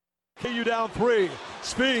KU down 3.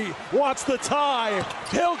 Spee wants the tie.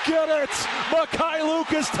 He'll get it. Makai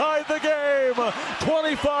Lucas tied the game.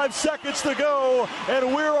 25 seconds to go,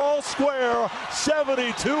 and we're all square.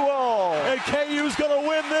 72 all. And KU's going to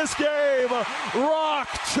win this game. Rock,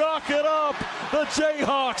 chalk it up. The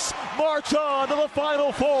Jayhawks march on to the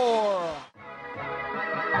Final Four.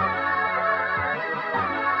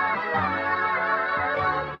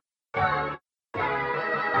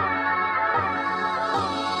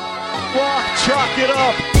 Rock, chalk it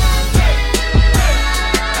up.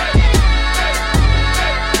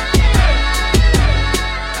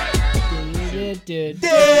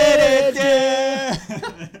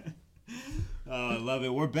 Oh, I love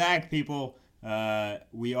it. We're back, people.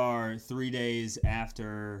 We are 3 days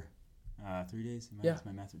after. 3 days? Yeah.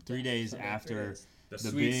 3 days after the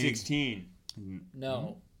Sweet big, 16.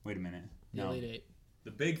 No. Wait a minute. The No. Elite Eight.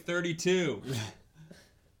 The Big 32.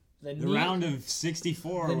 The round of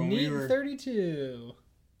 64 The when neat we were 32.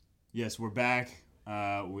 Yes, we're back.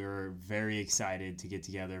 We're very excited to get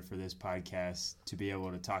together for this podcast to be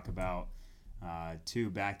able to talk about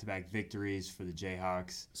 2 back-to-back victories for the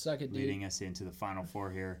Jayhawks, Suck it, dude. leading us into the Final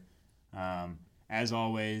Four here. As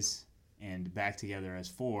always, and back together as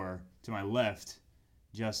 4. To my left,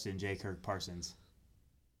 Justin J. Kirk Parsons.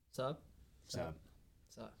 What's up? What's up?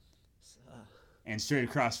 What's up? And straight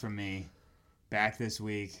across from me, back this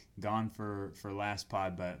week, gone for last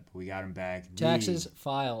pod, but we got him back. Taxes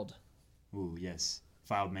filed. Ooh, yes.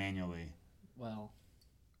 Filed manually. Well,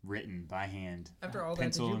 Written by hand. After all that, did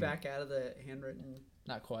Pencil you and- back out of the handwritten?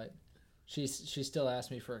 not quite. She still asked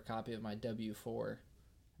me for a copy of my W-4,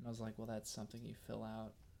 and I was like, well, that's something you fill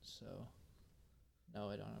out. So, no,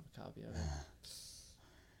 I don't have a copy of it.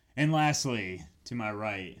 And lastly, to my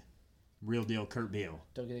right, real deal Kurt Beal.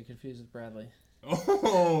 Don't get it confused with Bradley.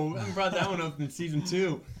 Oh, I brought that one up in season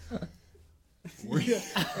 2.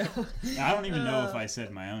 I don't even know if I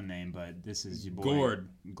said my own name, but this is your boy.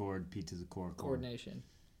 Gord, P to the core. Coordination.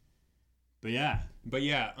 But yeah. But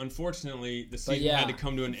yeah, unfortunately, the season had to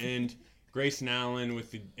come to an end. Grayson Allen with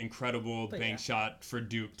the incredible bank shot for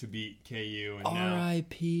Duke to beat KU, and now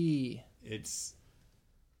R.I.P.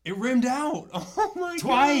 it rimmed out. Oh my god!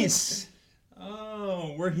 Twice.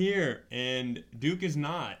 Oh, we're here, and Duke is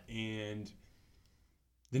not, and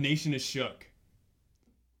the nation is shook.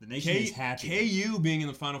 The nation is happy. KU being in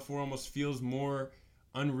the Final Four almost feels more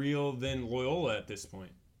unreal than Loyola at this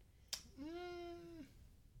point.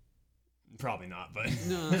 Probably not, but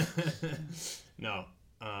No.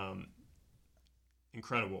 no.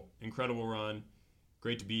 Incredible run.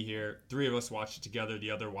 Great to be here. 3 of us watched it together. The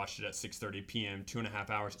other watched it at 6:30 p.m. 2.5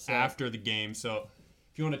 hours after the game. So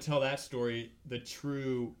if you want to tell that story, the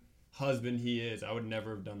true husband he is, I would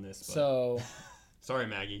never have done this. But So, sorry,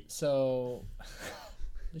 Maggie.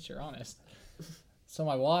 at least you're honest. So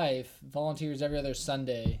my wife volunteers every other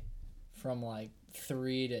Sunday from like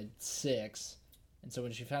 3 to 6. And so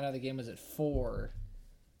when she found out the game was at 4,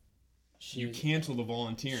 You canceled the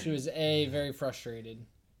volunteering. she was A, very frustrated,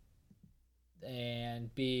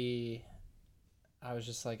 and B, I was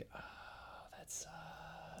just like, oh, that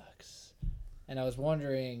sucks. And I was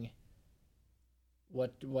wondering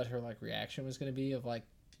what her like reaction was going to be of like,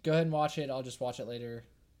 go ahead and watch it, I'll just watch it later.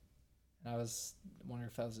 And I was wondering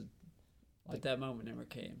if that was But that moment never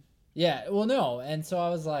came. yeah, well, no. And so I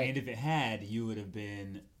was like, And if it had, you would have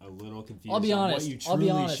been a little confused I'll be on honest. what you I'll be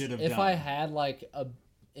truly honest. should have If done. I had like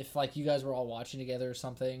if like you guys were all watching together or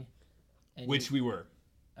something, and Which we were.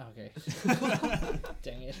 okay,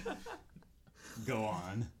 dang it, Go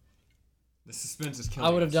on. The suspense is killing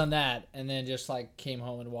I would have us. done that and then just like came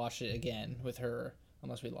home and watched it again with her.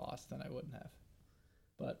 Unless we lost, then I wouldn't have.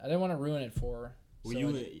 But I didn't want to ruin it for her. Well,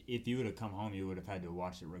 so if you would have come home, you would have had to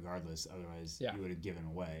watch it regardless. Otherwise, Yeah. you would have given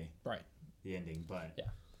away right, the ending. But yeah,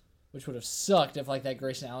 which would have sucked if like that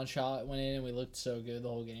Grayson Allen shot went in and we looked so good the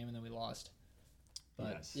whole game and then we lost.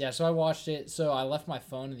 But Yes. yeah, so I watched it. So I left my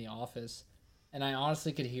phone in the office, and I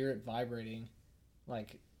honestly could hear it vibrating.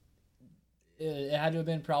 Like it had to have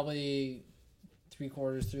been probably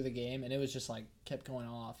 3/4 through the game, and it was just like kept going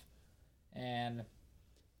off, and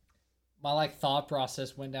my like thought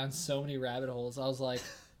process went down so many rabbit holes. I was like,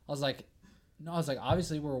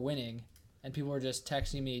 obviously we're winning, and people were just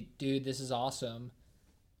texting me, dude, this is awesome,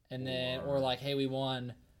 and then or like, hey, we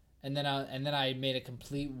won, and then I made a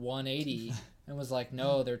complete 180 and was like,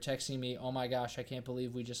 no, they're texting me, oh my gosh, I can't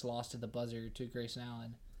believe we just lost at the buzzer to Grayson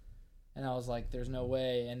Allen, and I was like, there's no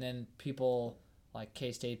way, and then people like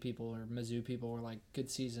K-State people or Mizzou people were like,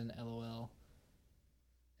 good season, LOL,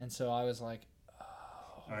 and so I was like.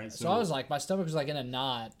 all right, So I was like, my stomach was like in a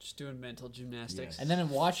knot. Just doing mental gymnastics. Yes. And then in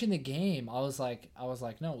watching the game, I was like,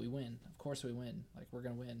 no, we win. Of course we win. Like, we're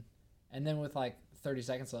going to win. And then with like 30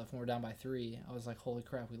 seconds left when we're down by 3, I was like, holy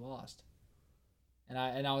crap, we lost. And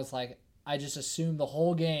I was like, I just assumed the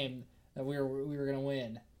whole game that we were gonna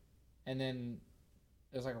win. And then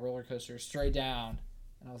it was like a roller coaster straight down.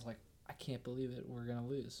 And I was like, I can't believe it, we're gonna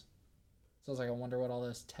lose. So I was like, I wonder what all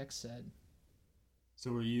this text said.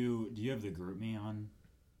 So do you have the group me on?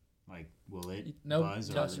 Like, will it No,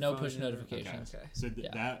 buzz? no push notifications. Okay. So Yeah.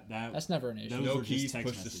 that That's never an issue. those No were just keys, text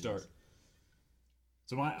push to messages. start.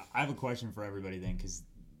 So I have a question for everybody then, because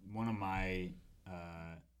one of my,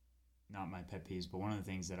 not my pet peeves, but one of the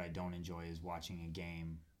things that I don't enjoy is watching a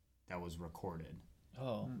game that was recorded.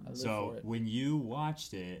 Oh, I live So for it. when you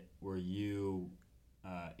watched it, were you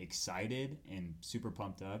excited and super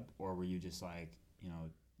pumped up, or were you just like,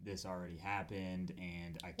 this already happened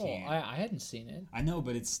and I Well, can't? I hadn't seen it. I know,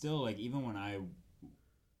 but it's still like, even when I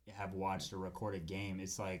have watched a recorded game,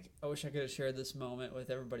 it's like, I wish I could have shared this moment with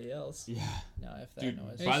everybody else. yeah. No, if that Dude,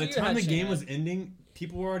 noise. by the You time had the game Shannon. was ending,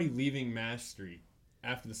 people were already leaving Mass Street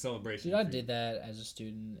after the celebration. Dude, I did that as a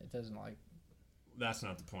student. It doesn't like. That's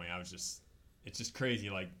not the point. It's just crazy.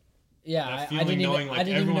 Like, Yeah, That I feeling didn't even. knowing, like, I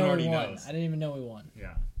didn't even everyone know already we won. knows. I didn't even know we won.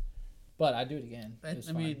 Yeah. But I'd do it again. I It was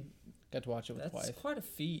I fine. mean, Got to watch it with the that's wife. quite a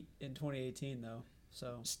feat in 2018, though.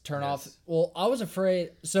 So Just turn Yes. off. Well, I was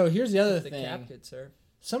afraid. So here's the other the thing. cap kid, sir.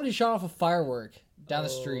 Somebody shot off a firework down the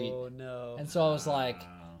street, Oh no! and so I was like,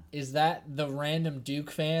 "Is that the random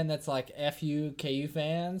Duke fan that's like FU KU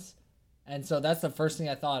fans?" And so that's the first thing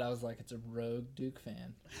I thought. I was like, "It's a rogue Duke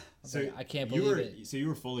fan." I was like, I can't believe it. So you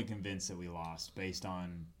were fully convinced that we lost based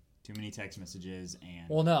on too many text messages and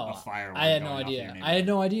Well, no, a firework I had no going off in your idea. I neighborhood. had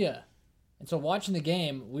no idea. And so watching the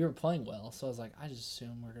game, we were playing well. So I was like, I just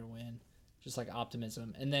assume we're gonna win, just like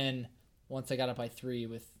optimism. And then once they got up by 3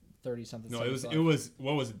 with 30 something. no, it was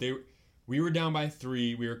what was it? We were down by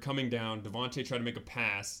 3. We were coming down. Devontae tried to make a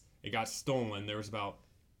pass. It got stolen. There was about,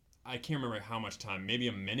 I can't remember how much time, maybe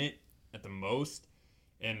a minute at the most.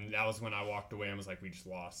 And that was when I walked away and was like, we just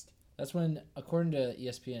lost. That's when, according to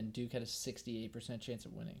ESPN, Duke had a 68% chance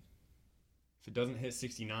of winning. If it doesn't hit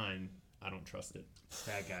 69, I don't trust it.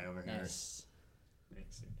 That guy over here. Nice.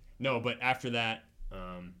 No, but after that,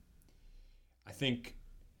 I think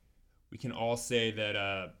we can all say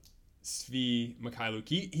that Svi Mikhailuk,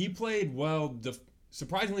 he played well.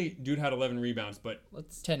 Surprisingly, dude had 11 rebounds, but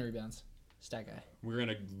Let's 10 rebounds. Stat guy. we're going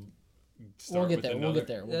to We'll start get with there. another. We'll get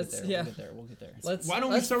there. We'll get That's- there. yeah. We'll get there. let's. Why don't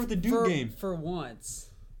we let's start with the Duke game? for once?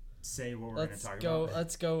 Say what we're going to Let's talk go. about.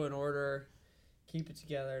 Let's go in order. Keep it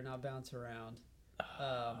together, not bounce around.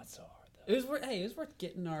 That's so hard, though. It was worth. Hey, it was worth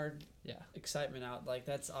getting our Yeah. excitement out. Like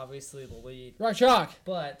that's obviously the lead. Rock Chalk.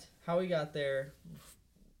 But how we got there,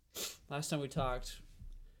 last time we talked,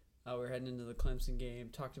 we were heading into the Clemson game,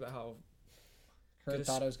 talked about how Kurt Good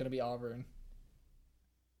thought it was going to be Auburn.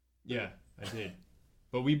 Yeah, I did.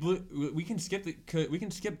 But we can skip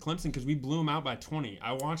Clemson because we blew them out by 20.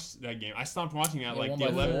 I watched that game. I stopped watching at Yeah, like won the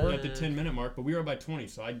by 11 4. at the 10-minute mark, but we were up by 20,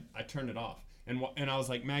 so I turned it off. And I was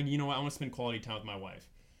like, Maggie, you know what? I want to spend quality time with my wife.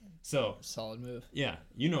 So Solid move. yeah,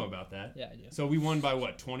 you know about that. Yeah, I do. So we won by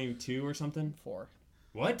what, 22 or something? 4.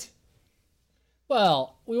 What?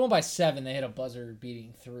 Well, we won by 7. They hit a buzzer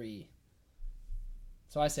beating 3.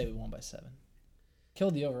 So I say we won by 7.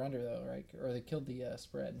 Killed the over-under, though, right? Or they killed the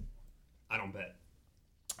spread. I don't bet.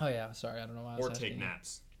 Oh, yeah. Sorry. I don't know why I was Or asking take you.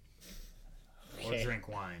 naps. Or drink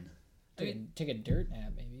wine. Take a dirt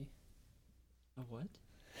nap, maybe. a what?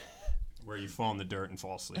 Where you fall in the dirt and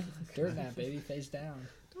fall asleep. Dirt nap, baby. Face down.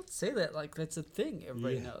 Don't say that like that's a thing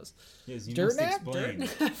everybody Yeah. knows. Yes, you Dirt must nap?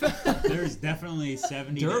 explain. There's definitely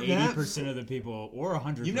 70 Dirt to nap? 80% of the people, or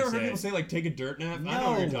 100%. You've never heard people say like take a dirt nap? No, I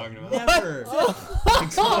know what you're talking about. never.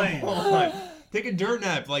 Explain. Come on. Take a dirt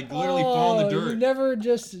nap, like literally fall in the You dirt. never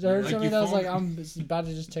just heard Like something you that was fall- like, I'm about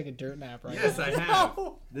to just take a dirt nap right Yes, now. I have.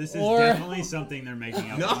 This is Or- definitely something they're making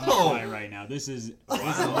up No. on the fly right now. This is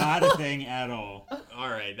not a thing at all. All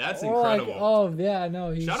right, that's Or like, incredible. oh, yeah,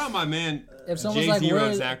 no. He's, Shout out my man, If someone's J like, Zero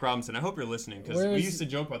where- Zach Robinson. I hope you're listening because where we is- used to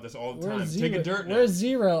joke about this all the time. Where's Take Zero? a dirt nap. Where's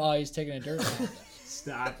Zero? Oh, he's taking a dirt nap.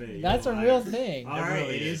 Stop it. That's a you're real lying. thing. All It right,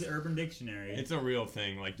 really it is is. Urban Dictionary. It's a real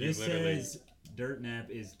thing. Like you This literally. says dirt nap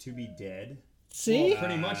is to be dead. See?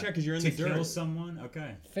 Pretty much, yeah, because you're in to the dirt. kill someone.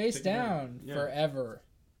 Okay. Face take a dirt. down Yeah. forever.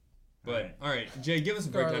 But all right, Jay, give us a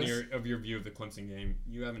breakdown Regardless. of your view of the Clemson game.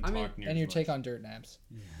 You haven't I mean- talked near And your as take much. on dirt naps.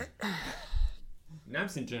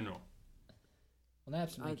 naps in general. Well,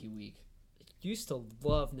 naps make you weak. Used to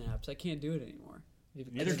love naps. I can't do it anymore.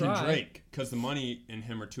 Neither can tried. Drake, because the money and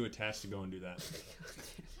him are too attached to go and do that.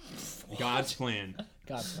 God's plan.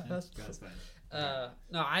 God's plan. That's fine.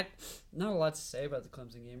 No, I not a lot to say about the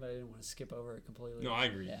Clemson game, but I didn't want to skip over it completely. No, I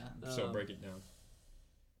agree. Yeah. So break it down.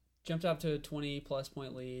 Jumped up to a 20-plus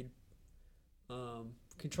point lead.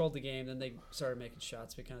 controlled the game. Then they started making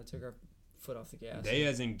shots. We kind of took our foot off the gas. They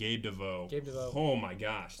as in Gabe DeVoe. Gabe DeVoe. Oh my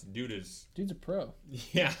gosh, the dude's a pro.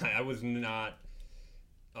 Yeah, I was not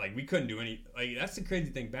like we couldn't do any. Like that's the crazy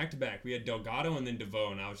thing. Back to back, we had Delgado and then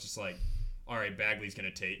DeVoe, and I was just like, all right, Bagley's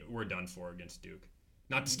gonna take. We're done for against Duke.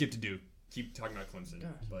 Not to skip to Duke. Keep talking about Clemson,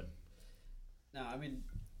 God. but No, I mean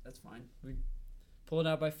that's fine. We pulled it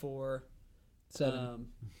out by 4. 7.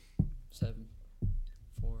 7.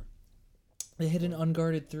 4. They hit an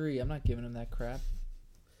unguarded 3. I'm not giving them that crap.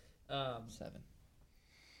 7.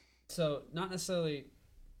 So not necessarily.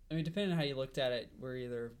 I mean, depending on how you looked at it, we're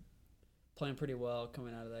either playing pretty well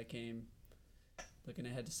coming out of that game, looking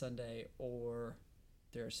ahead to Sunday, or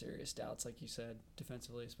there are serious doubts, like you said,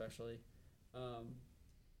 defensively especially.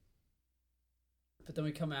 But then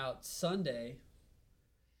we come out Sunday,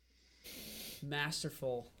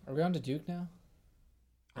 masterful. Are we on to Duke now?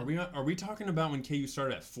 are we talking about when KU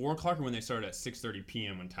started at 4:00 or when they started at 6:30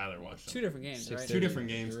 p.m. when Tyler watched them? 2 different games, right? 6:30, Two different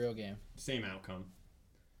games. The real game. Same outcome.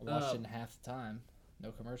 I watched it in half the time.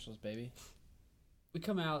 No commercials, baby. We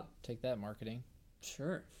come out, Take that, marketing.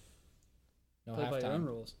 sure, No play by your own halftime.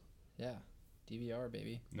 rules. Yeah. DVR,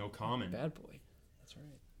 baby. No common. Bad boy. That's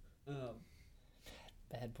right. Um,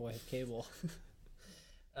 Bad boy of cable.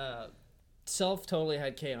 Self totally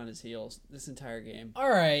had K on his heels this entire game. All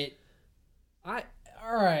right. I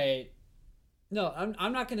All right. No,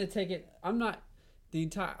 I'm not gonna take it. I'm not the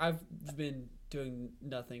entire. I've been doing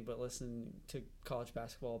nothing but listening to college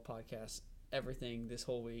basketball podcasts, everything this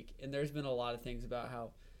whole week, and there's been a lot of things about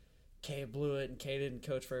how K blew it and K didn't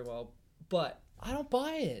coach very well, but I don't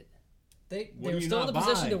buy it. they What were do you still in the not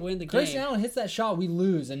position buy? to win the Grayson game. Allen hits that shot, we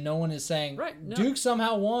lose, and no one is saying Right, no. Duke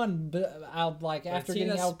somehow won, but But after a team getting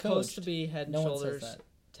that's out supposed coached. to be head and No one says shoulders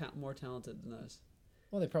that. more talented than us.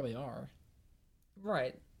 Well, they probably are.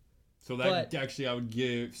 Right. So that But- actually, I would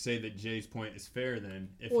say that Jay's point is fair. Then,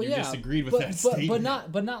 if Well, you yeah, disagreed with but, that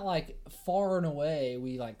statement, but not like far and away.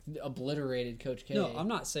 We like obliterated Coach K. No, I'm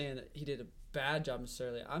not saying that he did a bad job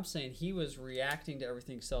necessarily. I'm saying he was reacting to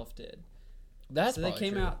everything Self did. That's So they probably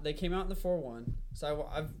came true. out. They came out in the 4-1. So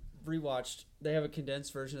I've rewatched. They have a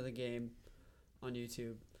condensed version of the game on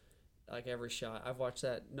YouTube, like every shot. I've watched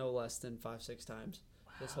that no less than 5-6 times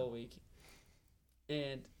this whole week.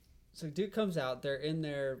 And so Duke comes out. They're in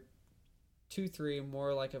their 2-3,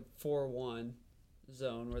 more like a 4-1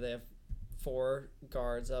 zone where they have 4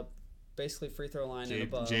 guards up, basically free throw line and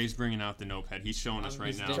above. Jay's bringing out the notepad. He's showing us right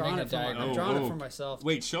He's now. drawing Make a it for diagram. I'm drawing it for myself.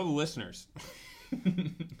 Wait, show the listeners.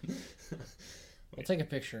 We'll take a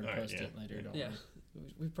picture and All right, post yeah. it later. Don't Yeah,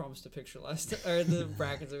 worry. we promised a picture last or the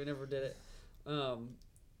brackets, and we never did it.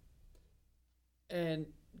 And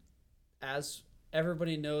as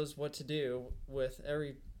everybody knows what to do with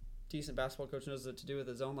every decent basketball coach knows what to do with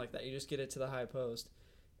a zone like that. You just get it to the high post,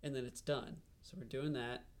 and then it's done. So we're doing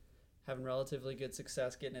that, having relatively good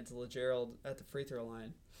success getting it to LeGerald at the free throw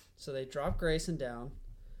line. So they drop Grayson down,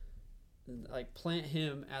 and like plant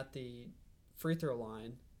him at the free throw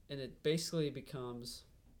line, and it basically becomes.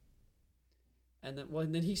 And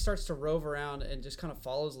then he starts to rove around and just kind of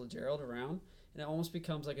follows LeGerald around, and it almost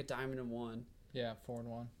becomes like a diamond in one. Yeah,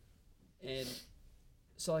 4-1. And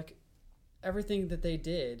so like everything that they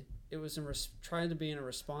did, it was trying to be in a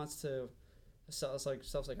response to Self's like,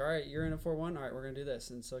 all right, you're in a 4-1, all right, we're gonna do this.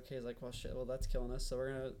 And so Kay's like, well, shit, well that's killing us, so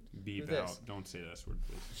we're gonna Beep do out. this. Don't say that word,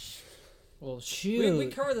 please. Well, shoot. We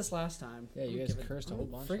covered this last time. Yeah, you I don't guys give cursed a whole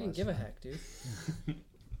bunch Freaking last give a time. heck, dude.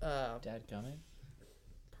 Dad coming.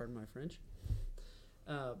 Pardon my French.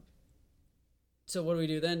 So what do we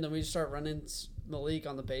do then? Then we just start running Malik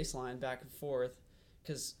on the baseline back and forth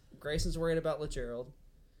because Grayson's worried about LeGerald.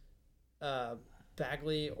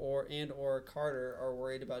 Bagley or Carter are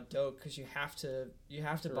worried about Doak because you have to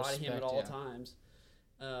body him at respect, all yeah. times.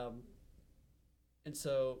 And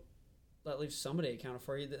so that leaves somebody accounted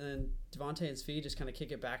for you. Then Devontae and Svi just kind of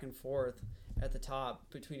kick it back and forth at the top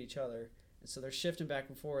between each other. And so they're shifting back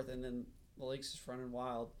and forth, and then Malik's just running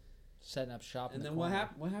wild. Setting up shop. And in the then what corner.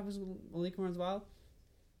 What happens when Malik runs wild?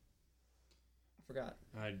 I forgot.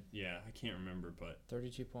 I can't remember, but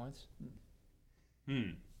 32 points. 13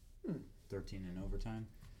 in overtime.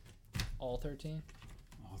 All 13.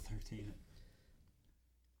 All 13.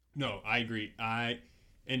 no, I agree.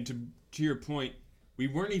 And to your point, we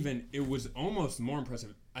weren't even. It was almost more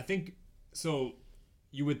impressive. I think so.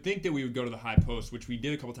 You would think that we would go to the high post, which we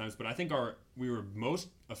did a couple times, but I think we were most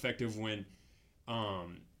effective when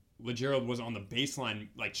LeGerald was on the baseline,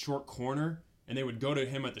 like short corner, and they would go to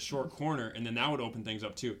him at the short corner, and then that would open things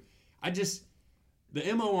up too.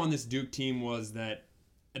 The MO on this Duke team was that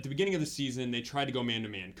at the beginning of the season, they tried to go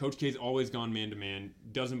man-to-man. Coach K's always gone man-to-man,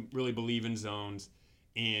 doesn't really believe in zones,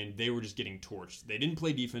 and they were just getting torched. They didn't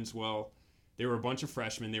play defense well. They were a bunch of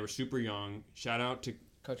freshmen. They were super young. Shout out to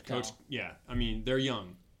Coach Cal. Yeah, I mean, they're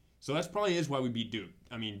young. So that's probably is why we beat Duke.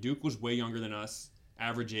 I mean, Duke was way younger than us,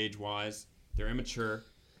 average age-wise. They're immature.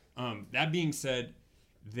 That being said,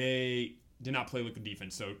 they did not play liquid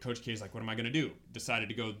defense. So Coach K is like, what am I going to do? Decided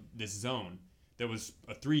to go this zone. That was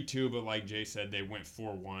a 3-2, but like Jay said, they went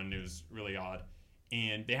 4-1. It was really odd.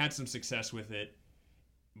 And they had some success with it.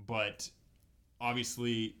 But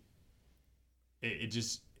obviously, it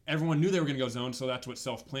just, everyone knew they were going to go zone, so that's what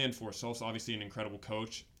Self planned for. Self's obviously an incredible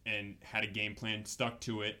coach and had a game plan, stuck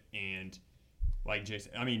to it. And like Jay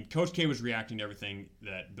said, I mean, Coach K was reacting to everything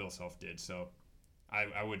that Bill Self did. So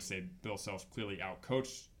I would say Bill Self clearly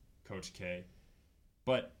outcoached Coach K.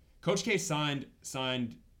 But Coach K signed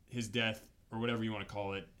his death, or whatever you want to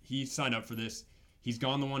call it. He signed up for this. He's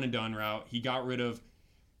gone the one and done route. He got rid of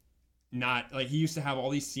he used to have all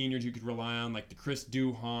these seniors you could rely on, like the Chris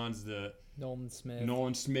Duhans, the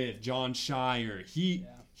Nolan Smith, John Shire. He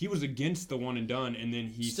was against the one and done, and then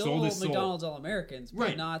he Still sold his soul. McDonald's All-Americans, but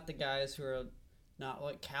Right. not the guys who are not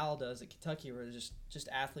like Cal does at Kentucky, where they're just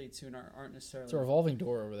athletes who aren't necessarily. It's a revolving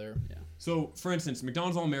door over there. Yeah. So, for instance,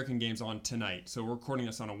 McDonald's All-American game's on tonight, so we're recording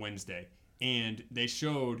this on a Wednesday, and they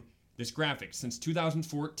showed this graphic. Since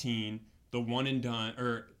 2014, the one and done,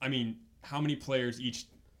 how many players each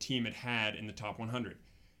team had in the top 100.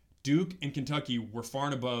 Duke and Kentucky were far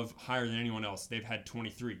and above, higher than anyone else. They've had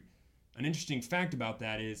 23. An interesting fact about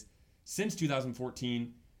that is, since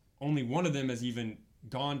 2014, only one of them has even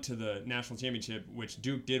gone to the national championship, which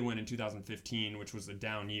Duke did win in 2015, which was a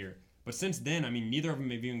down year. But since then, I mean, neither of them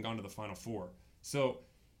have even gone to the Final Four. So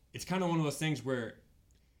it's kind of one of those things where,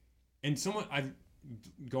 I've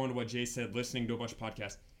going to what Jay said, listening to a bunch of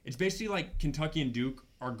podcasts, it's basically like Kentucky and Duke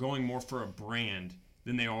are going more for a brand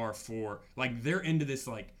than they are for, like, they're into this,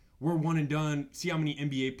 like, we're one and done, see how many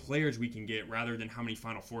NBA players we can get rather than how many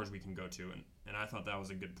Final Fours we can go to. And I thought that was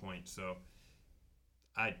a good point. So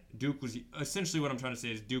Duke was, essentially what I'm trying to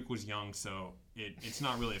say is Duke was young, so it's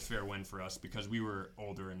not really a fair win for us because we were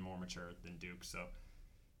older and more mature than Duke. So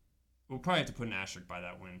we'll probably have to put an asterisk by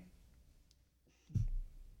that win.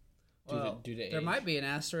 Well, due to there age. might be an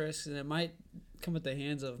asterisk, and it might come at the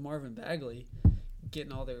hands of Marvin Bagley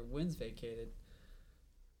getting all their wins vacated.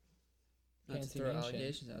 Not to Fancy throw mention.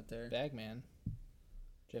 allegations out there. Bagman.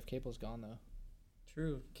 Jeff Capel's gone, though.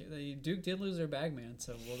 True. Duke did lose their bagman,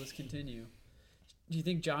 so we'll just continue. Do you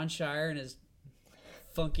think John Shire and his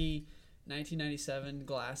funky 1997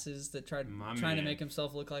 glasses that trying to make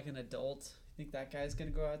himself look like an adult, you think that guy's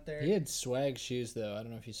going to go out there? He had swag shoes, though. I don't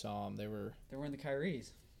know if you saw them. They were... They're wearing the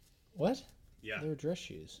Kyries. What? Yeah. They were dress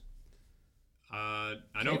shoes. I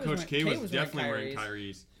know Coach K was definitely wearing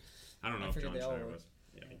Kyrie's. I don't know if John Shire was.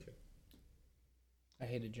 Yeah, me too. I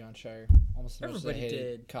hated John Shire. Almost as much as I Everybody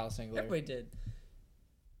hated did. Kyle Singler. Everybody did.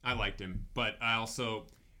 I liked him, but I also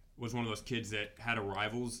was one of those kids that had a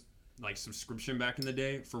Rivals like subscription back in the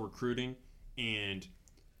day for recruiting, and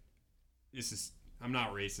I'm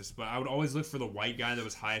not racist, but I would always look for the white guy that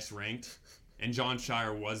was highest ranked, and John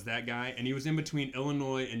Shire was that guy, and he was in between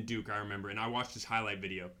Illinois and Duke, I remember, and I watched his highlight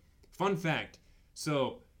video. Fun fact,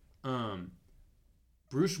 so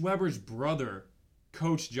Bruce Weber's brother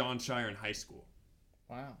coached John Shire in high school.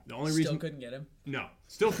 Wow. The only Still reason couldn't get him. No,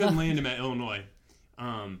 still couldn't land him at Illinois.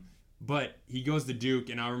 But he goes to Duke,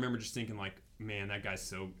 and I remember just thinking, like, man, that guy's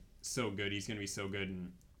so good. He's going to be so good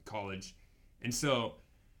in college. And so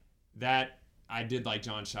that, I did like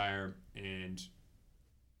John Shire, and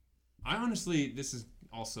I honestly, this is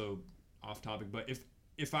also off topic, but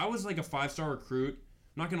if I was like a 5-star recruit,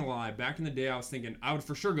 I'm not going to lie, back in the day I was thinking I would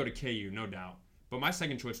for sure go to KU, no doubt. But my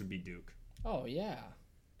second choice would be Duke. Oh, yeah.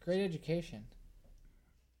 Great education.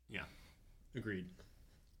 Yeah, agreed.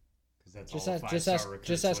 Because that's Just all ask- 5-star just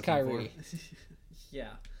recruits ask looking for. Kyrie. Yeah.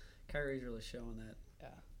 Kyrie's really showing that.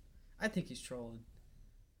 Yeah. I think he's trolling.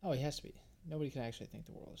 Oh, he has to be. Nobody can actually think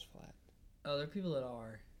the world is flat. Oh, there are people that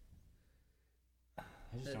are. I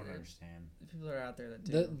just don't understand. The people that are out there that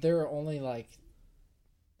do. They're only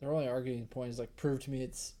arguing points like, prove to me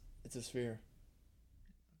it's a sphere.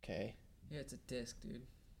 Okay. Yeah, it's a disc, dude.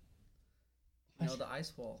 You know, the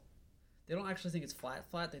ice wall. They don't actually think it's flat.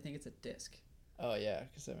 They think it's a disc. Oh yeah,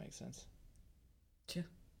 because that makes sense. Yeah.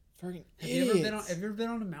 Friggin' Have you idiots. ever been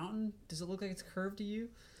on a mountain? Does it look like it's curved to you?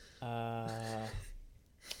 That's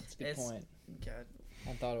a good point. God, I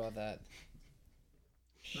hadn't thought about that.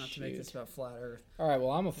 not to make this about flat Earth. All right,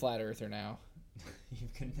 well, I'm a flat earther now.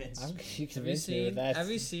 You've convinced me. You convinced me with that. Have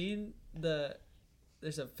you seen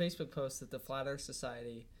there's a Facebook post that the Flat Earth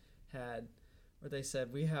Society had where they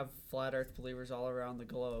said, we have flat Earth believers all around the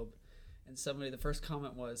globe. And the first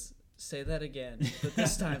comment was, say that again, but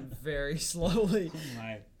this time very slowly.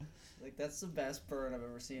 My Like, that's the best burn I've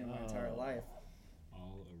ever seen in my entire life.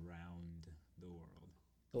 all around the world.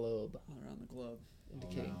 Globe All around the globe.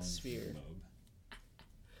 indicating Around sphere. the globe.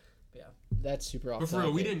 Yeah. That's super off. But for real,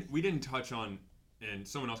 topic. we didn't touch on, and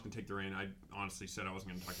someone else can take the reign. I honestly said I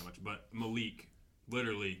wasn't going to talk that much, but Malik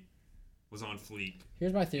literally was on fleek.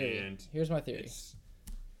 Here's my theory. And Here's my theory. It's,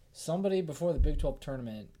 Somebody before the Big 12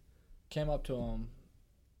 tournament came up to him,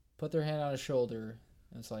 put their hand on his shoulder,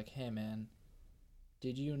 and it's like, "Hey, man,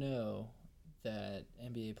 did you know that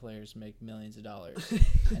NBA players make millions of dollars?"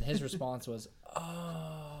 And his response was,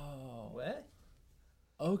 "Oh, What?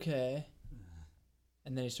 okay."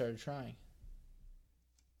 And then he started trying.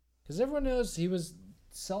 Because everyone knows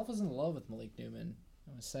Self was in love with Malik Newman.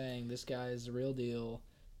 I was saying, this guy is the real deal.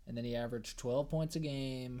 And then he averaged 12 points a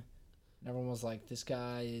game. And everyone was like, this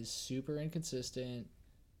guy is super inconsistent.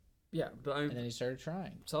 Yeah, but And then he started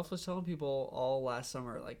trying. Self was telling people all last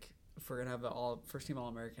summer, like, if we're going to have an first team All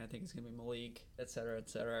American, I think it's going to be Malik, et cetera, et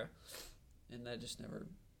cetera. And that just never.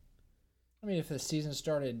 I mean, if the season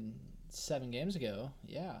started 7 games ago,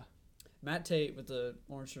 yeah. Matt Tate with the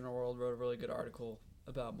Orange Journal World wrote a really good article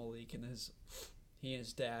about Malik and he and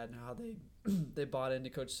his dad and how they they bought into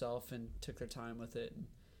Coach Self and took their time with it. And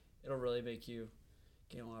it'll really make you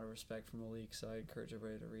gain a lot of respect for Malik. So I encourage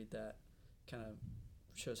everybody to read that. Kind of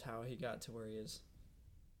shows how he got to where he is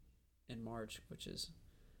in March, which is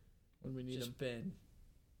When we need just him. been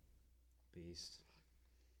Beast.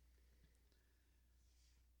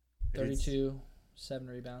 32, 7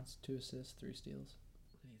 rebounds, 2 assists, 3 steals.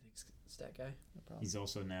 what do you think, stat guy? No problem. He's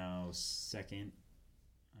also now second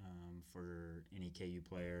for any KU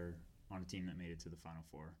player on a team that made it to the Final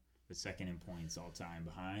Four. The second in points all time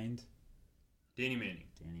behind Danny Manning.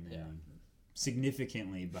 Danny Manning. Yeah.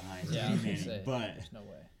 Significantly behind Yeah, I Danny was gonna Manning. say, But there's no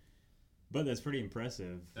way. that's pretty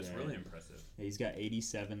impressive. That's that- really impressive. Yeah, he's got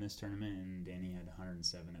 87 this tournament, and Danny had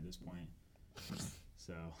 107 at this point.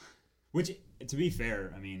 So, which, to be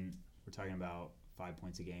fair, I mean, we're talking about 5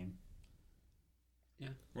 points a game.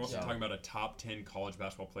 We're also Yeah. talking about a top 10 college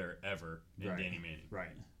basketball player ever in Right. Danny Manning.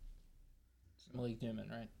 Right. Malik Newman,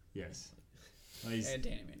 right? Yes. Well, he's And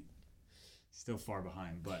Danny Manning. still far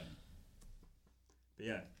behind, but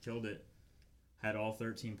yeah, killed it. Had all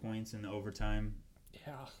 13 points in the overtime.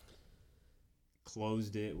 Yeah.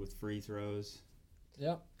 Closed it with free throws.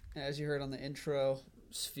 Yep. As you heard on the intro,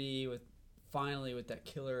 Svi with that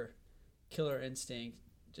killer instinct.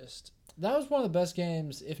 Just That was one of the best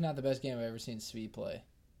games, if not the best game I've ever seen Svi play.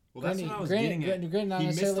 Well, that's Granted- what I was granted- getting at. granted not He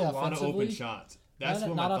missed a necessarily lot of open offensively. shots. That's Not-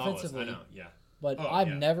 what my not thought was. offensively. I know, yeah. But Oh, I've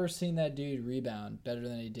yeah. never seen that dude rebound better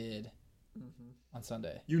than he did on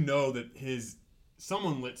Sunday. You know that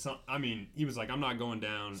someone lit some. I mean, he was like, "I'm not going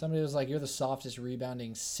down." Somebody was like, "You're the softest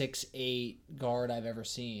rebounding 6'8" guard I've ever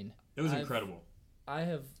seen." It was I've- incredible. I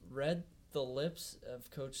have read the lips of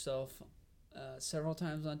Coach Self several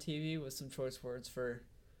times on TV with some choice words for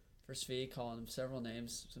Svi, calling him several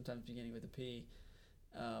names, sometimes beginning with a P.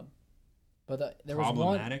 But there was one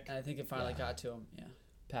Problematic. And I think it finally got to him. Yeah,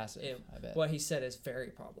 passive, I bet. what he said is very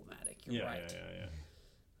problematic. You're Yeah, right. yeah.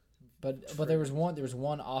 But there was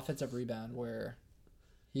one offensive rebound where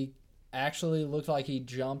he actually looked like he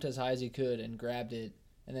jumped as high as he could and grabbed it,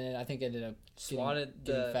 and then I think ended up Swatted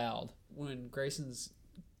getting fouled. When Grayson's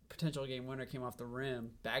potential game winner came off the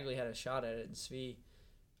rim, Bagley had a shot at it, and Svi,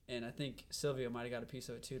 and I think Silvio might have got a piece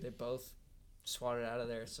of it too. They both swatted out of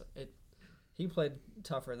there. So he played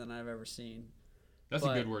tougher than I've ever seen. That's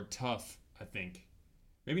But- a good word. Tough, I think.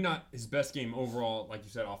 Maybe not his best game overall, like you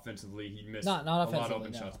said, offensively. He missed Not a lot of offensively,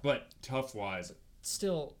 open no. shots. But tough-wise,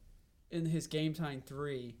 Still, in his game tying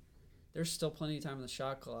 3, there's still plenty of time on the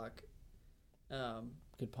shot clock.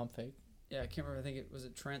 Good pump fake. Yeah, I can't remember. I think it was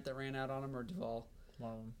Trent that ran out on him or Duvall.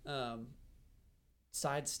 One of them.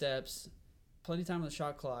 Side steps, plenty of time on the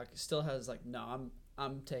shot clock. Still has like, no,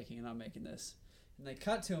 I'm taking and I'm making this. And they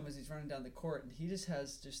cut to him as he's running down the court, and he just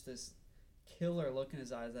has just this killer look in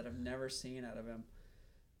his eyes that I've never seen out of him.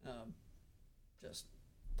 Just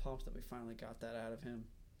pumped that we finally got that out of him.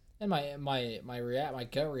 And my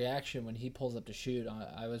gut reaction when he pulls up to shoot,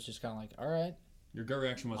 I was just kind of like, all right. your gut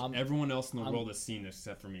reaction was, everyone else in the world has seen this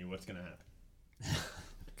except for me. What's going to happen?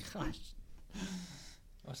 Gosh.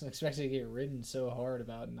 I wasn't expecting to get ridden so hard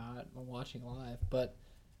about not watching live, but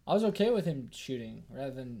I was okay with him shooting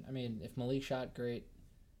rather than, I mean, if Malik shot, great.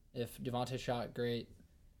 If Devontae shot, great.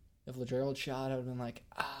 If Lagerald shot, I would have been like,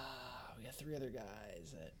 we got 3 other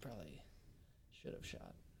guys that probably should have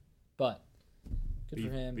shot. But good for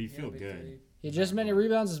him. But you feel big good. three. He had just as many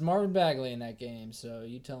rebounds as Marvin Bagley in that game, so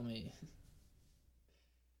you tell me.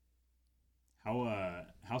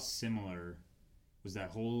 How similar was that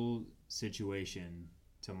whole situation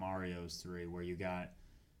to Mario's 3 where you got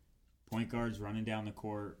point guards running down the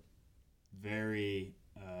court, very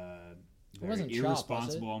wasn't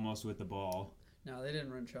irresponsible chop, almost with the ball. No, they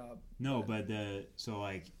didn't run chop. No, but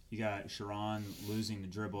you got Sharon losing the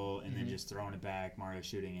dribble and then just throwing it back, Mario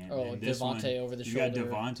shooting it. Oh, and this Devontae over the you shoulder.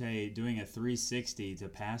 got Devontae doing a 360 to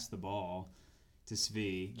pass the ball to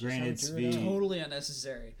Svi. Granted, how he drew it Svi. Totally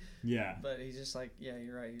unnecessary. Yeah. But he's just like, yeah,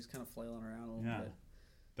 you're right. He's kind of flailing around a little bit.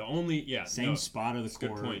 The only Same spot of the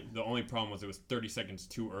court. Good point. The only problem was it was 30 seconds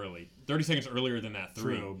too early. 30 seconds earlier than that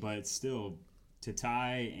 3. True, but still to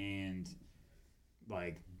tie and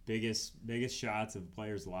like biggest shots of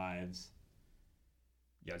players' lives.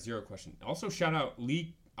 Yeah, zero question. Also, shout out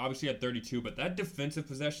Lee. Obviously had 32, but that defensive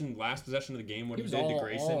possession, last possession of the game, what he did to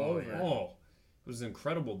Grayson, it was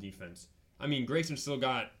incredible defense. I mean, Grayson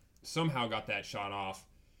somehow got that shot off,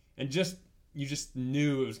 and you just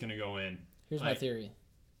knew it was going to go in. Here's my theory.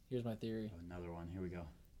 Oh, another one. Here we go.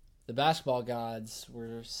 The basketball gods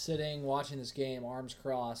were sitting watching this game, arms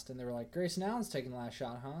crossed, and they were like, Grayson Allen's taking the last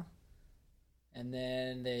shot, huh? And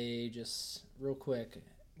then they just, real quick,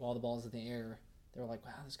 while the ball's in the air, they were like,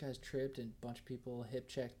 wow, this guy's tripped, and a bunch of people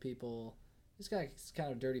hip-checked people. This guy's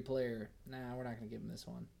kind of a dirty player. Nah, we're not going to give him this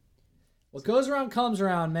one. What goes around comes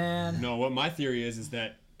around, man. No, what my theory is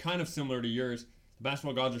that, kind of similar to yours, the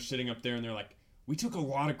basketball gods are sitting up there, and they're like, we took a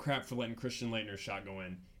lot of crap for letting Christian Leitner's shot go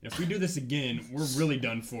in. And if we do this again, we're really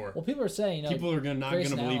done for. Well, people are saying, people are not going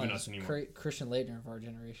to believe in us Allen's anymore. Christian Leitner of our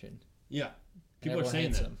generation. Yeah, people are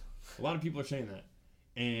saying that. A lot of people are saying that.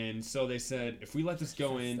 And so they said, if we let this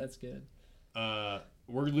go in, that's good.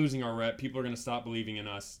 We're losing our rep. People are going to stop believing in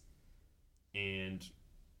us. And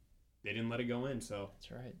they didn't let it go in, so.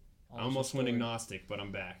 That's right. I almost went agnostic, but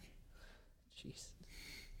I'm back. Jeez.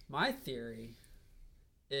 My theory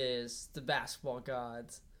is the basketball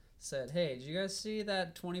gods said, hey, did you guys see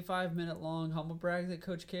that 25-minute long humble brag that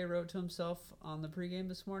Coach K wrote to himself on the pregame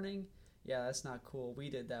this morning? Yeah, that's not cool.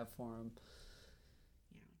 We did that for him.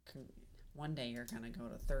 One day you're going to go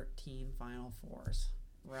to 13 Final Fours.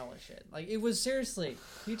 Relish it. Like, it was seriously,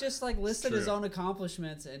 he just, like, listed his own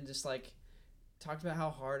accomplishments and just, like, talked about how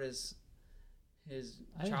hard his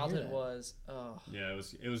childhood was. Oh. Yeah,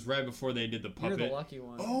 it was right before they did the puppet. You're the lucky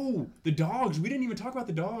one. Oh, the dogs. We didn't even talk about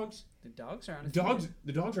the dogs. The dogs are on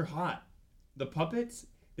The dogs are hot. The puppets,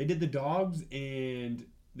 they did the dogs and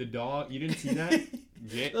the dog. You didn't see that?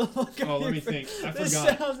 Yeah. Oh, let me think. I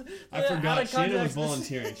forgot. Shannon was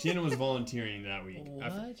volunteering. Shannon was volunteering that week.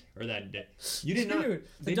 What? Or that day. You did not. Dude,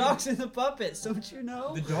 the dogs and the puppets. Don't you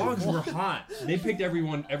know? The dogs were hot. They picked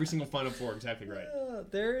every single Final Four exactly right.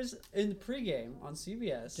 There's in the pregame on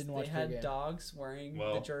CBS. Didn't watch they had pregame. Dogs wearing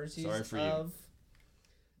the jerseys sorry for you. of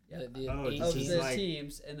the the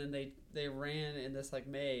teams, and then they ran in this like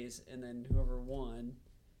maze, and then whoever won,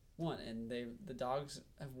 and the dogs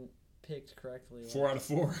have picked correctly. 4 out of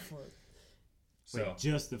 4. So wait,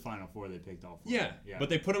 just the Final Four they picked all 4. Yeah, but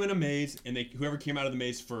they put them in a maze, and whoever came out of the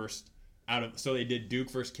maze first, so they did Duke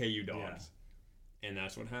versus KU dogs, and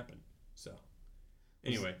that's what happened. So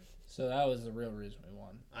anyway, so that was the real reason we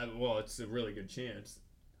won. Well, it's a really good chance.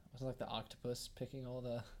 It was like the octopus picking all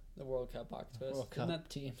the World Cup octopus. World Cup Didn't that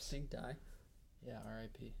teams. thing die? Yeah,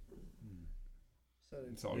 R.I.P. So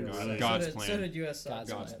did, It's all God's plan. So did U.S.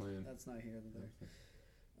 God's God's plan. That's not here nor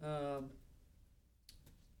there.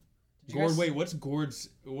 Gord, wait,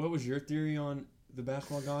 what was your theory on the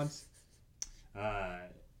basketball gods?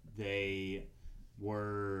 They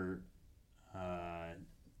were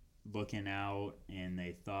looking out and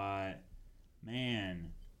they thought,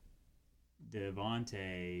 man,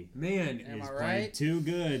 Devontae Am is I playing right? too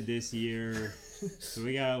good this year, so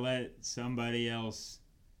we gotta let somebody else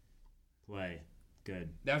play. Good.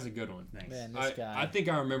 That was a good one. Thanks. Man, this guy. I think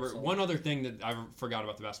I remember one other thing that I forgot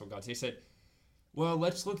about the basketball gods. They said, well,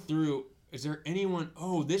 let's look through. Is there anyone?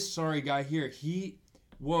 Oh, this sorry guy here. He's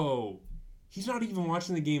not even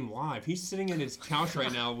watching the game live. He's sitting in his couch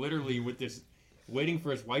right now, literally with this, waiting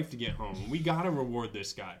for his wife to get home. We gotta reward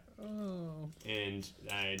this guy. Oh. And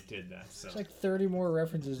I did that. So. There's like 30 more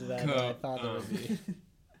references to that than I thought there would be.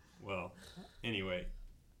 Well, anyway,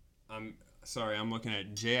 I'm sorry. I'm looking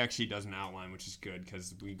at Jay actually does an outline, which is good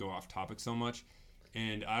because we go off topic so much.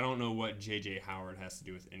 And I don't know what J.J. Howard has to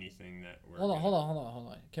do with anything that we're... Hold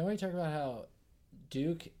on. Can we talk about how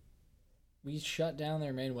Duke, we shut down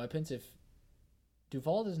their main weapons? If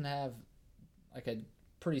Duval doesn't have like a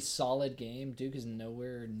pretty solid game, Duke is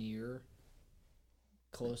nowhere near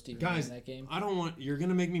close to even winning that game. I don't want... You're going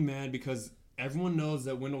to make me mad because everyone knows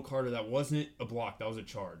that Wendell Carter, that wasn't a block. That was a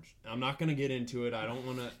charge. I'm not going to get into it.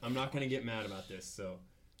 I'm not going to get mad about this, so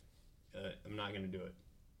I'm not going to do it.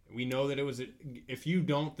 We know that it was. If you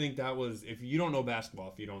don't think that was, if you don't know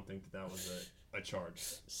basketball, if you don't think that was a charge,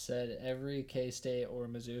 Said every K-State or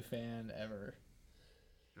Mizzou fan ever.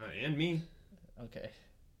 and me, Okay.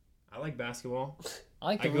 I like basketball. I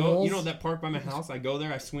like I the go. rules. You know that park by my house? I go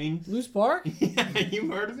there. I swing. Loose Park? Yeah, you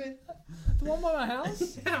heard of it? The one by my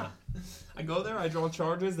house? Yeah. I go there. I draw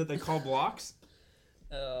charges that they call blocks.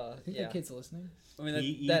 I think yeah. the kid's listening. I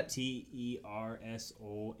mean, that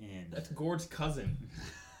Peterson. That's Gord's cousin.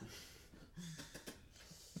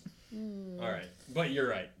 All right, but you're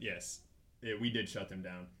right. Yes, we did shut them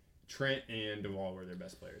down. Trent and Duvall were their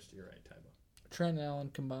best players. You're right, Tybo. Trent and Allen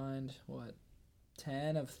combined,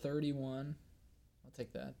 10 of 31. I'll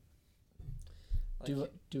take that.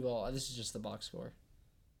 Duval, this is just the box score,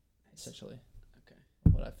 essentially. Okay.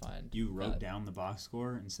 What I find. You wrote down the box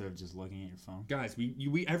score instead of just looking at your phone? Guys,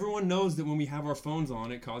 we everyone knows that when we have our phones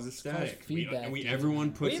on, it causes static. feedback, dude.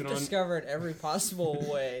 Everyone puts We've it on. discovered every possible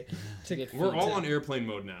way to get. We're all on airplane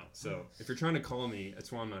mode now, so if you're trying to call me,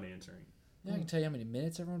 that's why I'm not answering. Yeah, I can tell you how many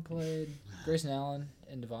minutes everyone played. Grayson Allen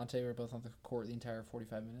and Devontae were both on the court the entire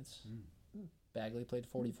 45 minutes. Bagley played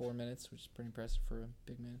 44 minutes, which is pretty impressive for a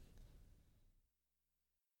big man.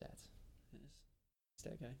 Stats.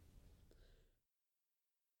 Stat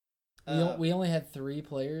guy. We only had 3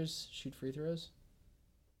 players shoot free throws.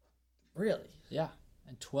 Really? Yeah,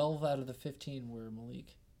 and 12 out of the 15 were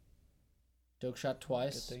Malik. Doak shot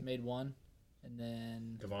twice, Good thing. made 1, and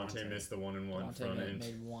then Devontae missed the 1-and-1 front Devontae end.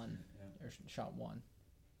 made 1, or shot 1,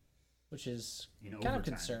 which is In kind of overtime.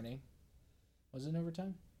 concerning. Was it in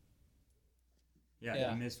overtime? Yeah,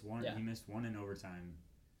 Yeah. he missed one. Yeah. He missed one in overtime.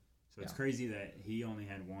 So it's Yeah. crazy that he only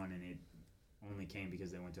had one, and it only came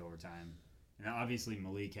because they went to overtime. And obviously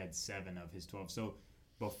Malik had 7 of his 12. So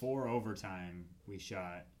before overtime, we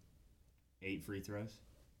shot 8 free throws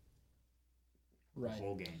the Right.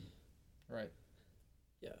 whole game. Right.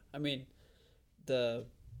 Yeah. I mean, the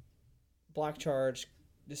block charge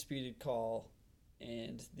disputed call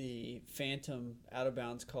and the phantom out of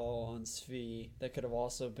bounds call on Svi that could have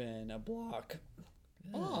also been a block.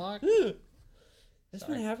 Block. It's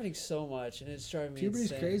Sorry. been happening so much, and it's driving me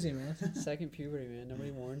Puberty's insane. crazy, man. Second puberty, man.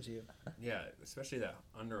 Nobody warns you. Yeah, especially that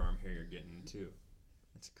underarm hair you're getting too.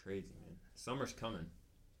 That's crazy, man. Summer's coming.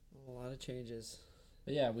 A lot of changes.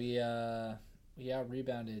 But yeah, we out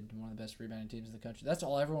rebounded one of the best rebounding teams in the country. That's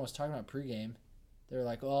all everyone was talking about pregame. They were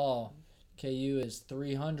like, "Oh, KU is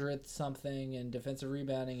 300th something in defensive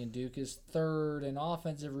rebounding, and Duke is 3rd in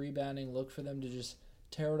offensive rebounding. Look for them to just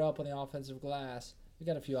tear it up on the offensive glass." We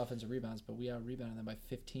got a few offensive rebounds, but we out rebounded them by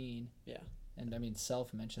 15. Yeah. And I mean,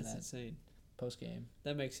 Self mentioned That's that insane. post game.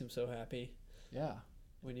 That makes him so happy Yeah,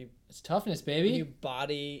 when you it's toughness, when baby.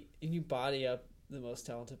 you body up the most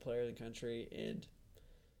talented player in the country and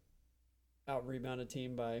out rebound a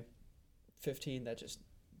team by 15. That just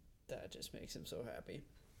makes him so happy.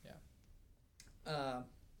 Yeah.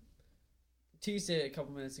 Teased it a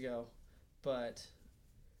couple minutes ago, but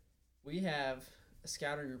we have a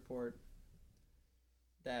scouting report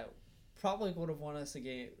that probably would have won us the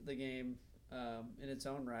game in its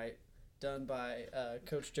own right, done by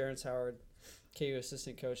Coach Jarence Howard, KU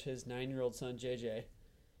assistant coach, his 9-year-old son JJ.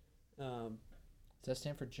 Does that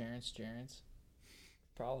stand for Jarence?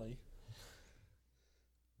 Probably.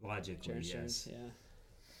 Logically, Jarence, yes. yeah.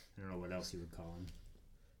 I don't know what else you would call him.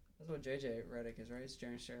 That's what JJ Reddick is, right? It's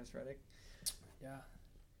Jarence Reddick. Yeah.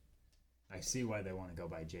 I see why they want to go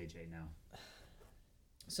by JJ now.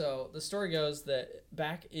 So the story goes that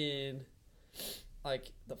back in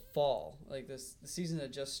like the fall, like the season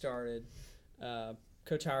that just started,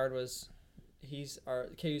 Coach Howard he's our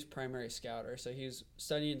KU's primary scouter, so he was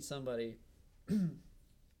studying somebody, and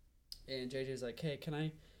JJ's like, "Hey, can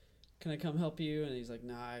I come help you?" And he's like,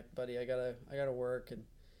 "Nah, buddy, I gotta work." And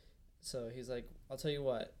so he's like, "I'll tell you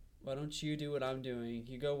what. Why don't you do what I'm doing?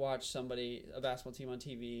 You go watch a basketball team on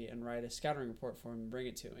TV, and write a scouting report for him and bring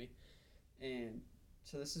it to me." And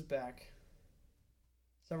so this is back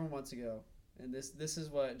several months ago, and this is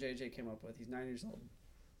what JJ came up with. He's 9 years old.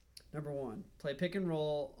 Number 1, play pick and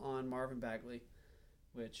roll on Marvin Bagley,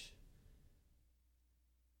 which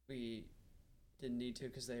we didn't need to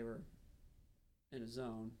because they were in a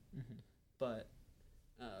zone. Mm-hmm. But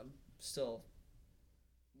still,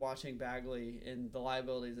 watching Bagley and the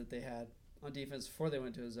liabilities that they had on defense before they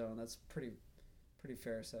went to a zone, that's pretty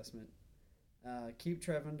fair assessment. Keep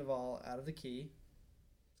Trevin Duvall out of the key.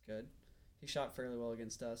 It's good. He shot fairly well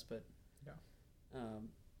against us, but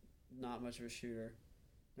not much of a shooter.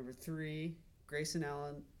 Number 3, Grayson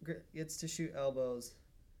Allen gets to shoot elbows.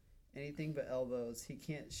 Anything but elbows. He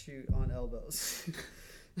can't shoot on elbows.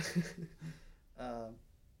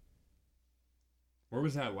 Where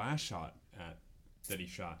was that last shot at? that he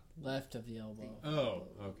shot? Left of the elbow. Oh,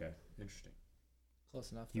 okay. Interesting.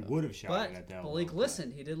 Close enough. He Though. would have shot But it at the elbow. Malik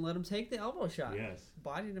listened. He didn't let him take the elbow shot. Yes.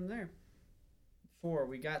 Bodied him there. 4,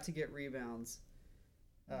 we got to get rebounds.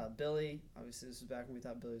 Billy, obviously this was back when we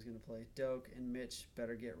thought Billy was going to play. Doak and Mitch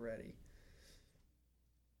better get ready.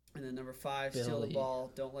 And then number 5, steal the Billy.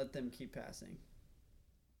 ball. Don't let them keep passing.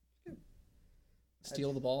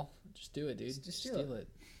 Steal the ball. Just do it, dude. Just steal it.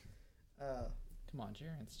 Uh, Come on,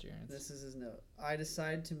 Jarence. This is his note. I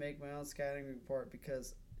decided to make my own scouting report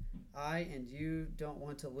because I and you don't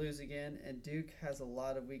want to lose again, and Duke has a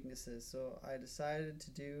lot of weaknesses. So I decided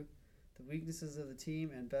to do the weaknesses of the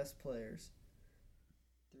team and best players.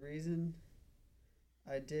 The reason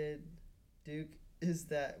I did Duke is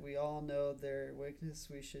that we all know their weakness.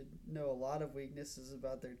 We should know a lot of weaknesses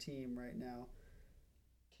about their team right now.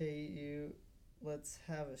 KU, let's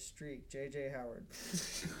have a streak. JJ Howard.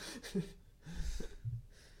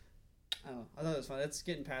 Oh, I thought it was fun. It's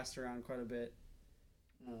getting passed around quite a bit.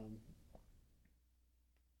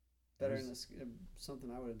 Better than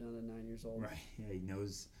something I would have done at 9 years old. Right. Yeah, he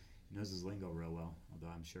knows his lingo real well.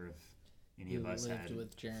 Although I'm sure if any Who of us lived had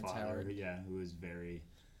with Jarence father, Howard. yeah, who was very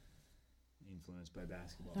influenced by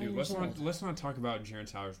basketball. Dude, years old. let's not talk about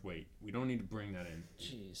Jarence Howard's weight. We don't need to bring that in.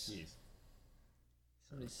 Jeez.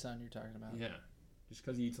 Somebody's son you're talking about. Yeah, just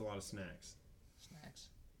because he eats a lot of snacks. Snacks.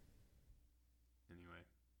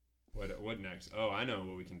 Anyway, what next? Oh, I know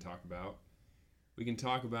what we can talk about. We can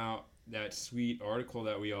talk about that sweet article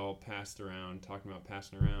that we all passed around, talking about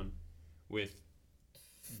passing around, with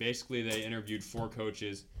basically they interviewed 4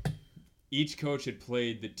 coaches. Each coach had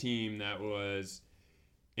played the team that was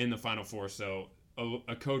in the Final Four. So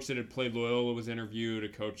a coach that had played Loyola was interviewed, a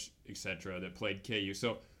coach, etc., that played KU.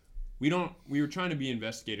 So we were trying to be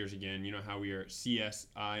investigators again. You know how we are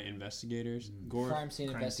CSI investigators? Crime scene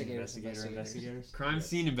investigators. Crime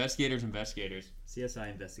scene investigators.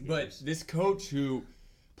 CSI investigators. But this coach who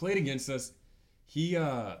played against us,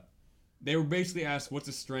 they were basically asked, what's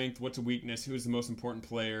a strength, what's a weakness, who's the most important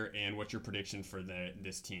player, and what's your prediction for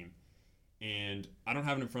this team? And I don't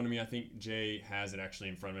have it in front of me. I think Jay has it actually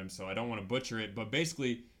in front of him, so I don't want to butcher it. But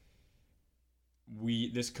basically,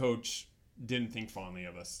 this coach didn't think fondly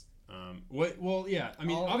of us.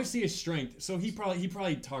 Obviously his strength. So he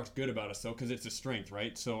probably talked good about us though, because it's a strength,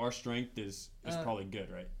 right? So our strength is probably good,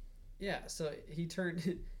 right? Yeah. So he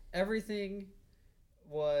turned everything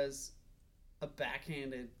was a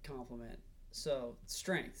backhanded compliment. So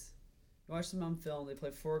strength. You watch them on film. They play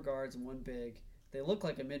 4 guards and 1 big. They look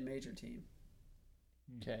like a mid-major team.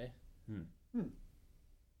 Okay.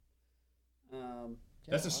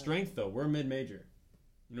 That's a strength though. We're mid-major.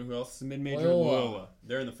 You know who else is a mid-major? Loyola. Loyola.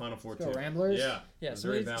 They're in the Final Four Let's too. go Ramblers. Yeah. Yeah.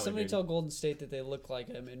 Very valid, Somebody baby. tell Golden State that they look like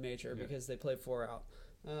a mid-major Yeah. because they play 4 out.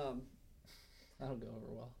 That'll go over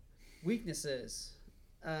well. Weaknesses.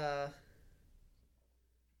 When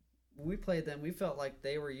we played them, we felt like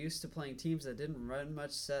they were used to playing teams that didn't run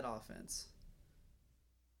much set offense.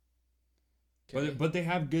 Okay. But they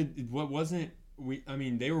have good. What wasn't we? I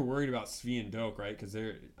mean, they were worried about Svi and Doak, right? Because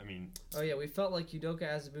they're. I mean. Oh yeah, we felt like Udoka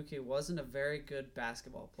Azubuike wasn't a very good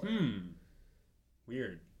basketball player.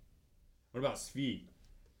 Weird. What about Svi?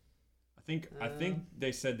 I think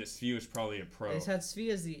they said that Svi was probably a pro. They had Svi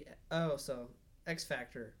as the X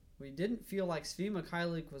factor. We didn't feel like Svi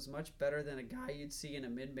Mikhailuk was much better than a guy you'd see in a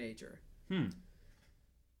mid-major.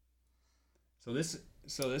 So this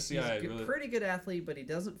He's guy a really. pretty good athlete, but he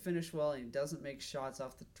doesn't finish well and he doesn't make shots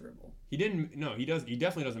off the dribble. He didn't. No, he does. He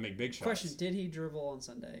definitely doesn't make big shots. Question: did he dribble on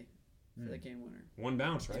Sunday for the game winner? One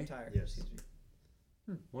bounce, right? Tired. Yes. Excuse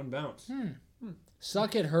me. One bounce.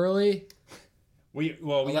 Suck it, Hurley. We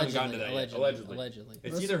haven't gotten to that yet. Allegedly.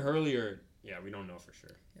 It's either Hurley or we don't know for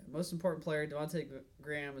sure. Yeah, most important player, Devontae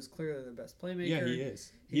Graham, is clearly the best playmaker. Yeah, he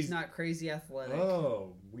is. He's not crazy athletic.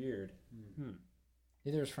 Oh, weird.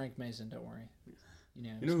 Neither is Frank Mason. Don't worry.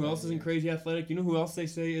 You know who else isn't crazy athletic? You know who else they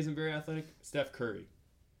say isn't very athletic? Steph Curry.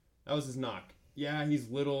 That was his knock. Yeah, he's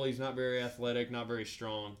little. He's not very athletic. Not very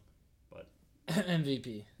strong. But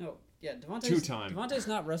MVP. No, yeah, Two-time. Devontae's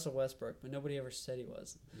not Russell Westbrook, but nobody ever said he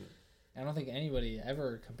was. I don't think anybody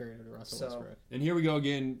ever compared him to Russell Westbrook. And here we go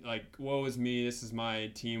again. Like, woe is me. This is my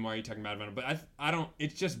team. Why are you talking bad about it? But I don't.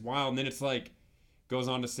 It's just wild. And then it's like goes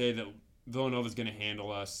on to say that Villanova's going to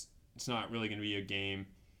handle us. It's not really going to be a game.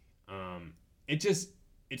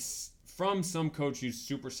 It's from some coach who's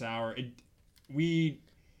super sour. We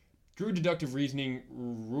through deductive reasoning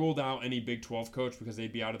ruled out any Big 12 coach because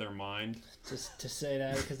they'd be out of their mind. Just to say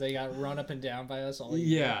that because they got run up and down by us all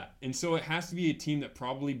year. Yeah, and so it has to be a team that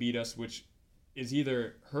probably beat us, which is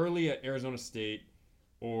either Hurley at Arizona State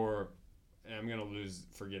or I'm gonna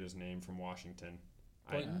forget his name from Washington.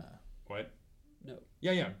 Boynton? What? No.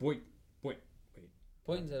 Yeah. Wait.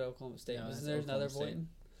 Boynton's at Oklahoma State. No, Isn't that's there another Oklahoma State. Boynton?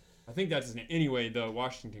 I think that's his name. Anyway, the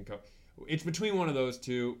Washington coach. It's between one of those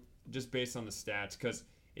two, just based on the stats, because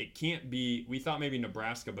it can't be. We thought maybe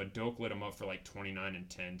Nebraska, but Doak lit them up for like 29 and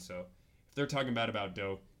 10. So if they're talking bad about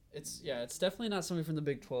Doak, It's definitely not somebody from the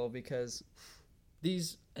Big 12 because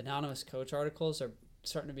these anonymous coach articles are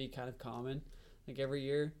starting to be kind of common, like every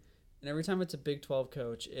year. And every time it's a Big 12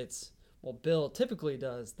 coach, it's, well, Bill typically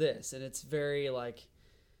does this. And it's very like,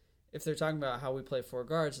 if they're talking about how we play four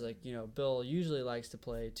guards, like, you know, Bill usually likes to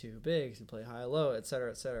play two bigs and play high-low, et cetera,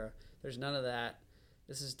 et cetera. There's none of that.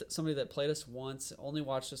 This is somebody that played us once, only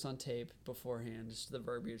watched us on tape beforehand, just the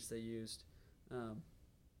verbiage they used.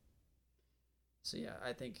 So yeah,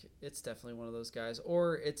 I think it's definitely one of those guys,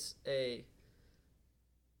 or it's a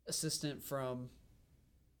assistant from,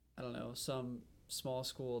 I don't know, some small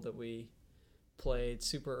school that we played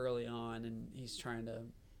super early on, and he's trying to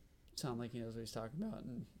sound like he knows what he's talking about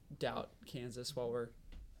and doubt Kansas while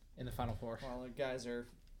in the Final Four. the guys are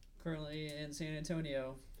currently in San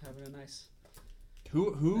Antonio having a nice.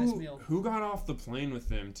 who Nice meal. who got off the plane with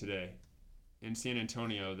them today in San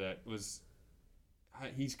Antonio? That was.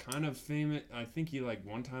 He's kind of famous. I think he like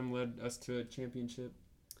one time led us to a championship.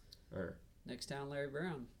 Or Next town, Larry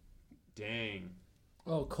Brown. dang,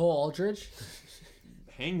 Oh, Cole Aldridge.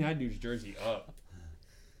 hang that dude's jersey up.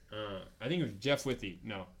 I think it was Jeff Withy.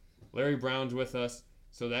 No, Larry Brown's with us,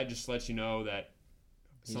 so that just lets you know that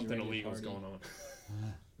He's something ready to illegal is party. going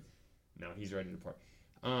on. No, he's ready to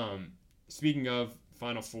party. Speaking of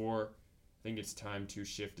Final Four, I think it's time to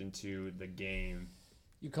shift into the game.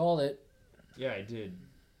 You called it. Yeah, I did.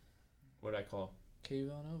 What did I call? KU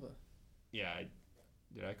Villanova. Yeah,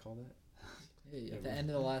 did I call that? Yeah, at the end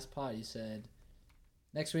of the last pod, you said,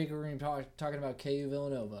 next week we're going to be talking about KU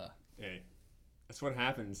Villanova. Hey, that's what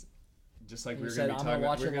happens. Just like And we you were going said, to be "I'm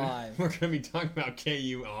talking gonna about. watch it live." We're going to be talking about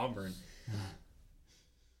KU Auburn.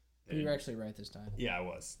 You were actually right this time. Yeah, I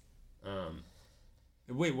was.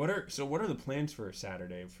 Wait, what are the plans for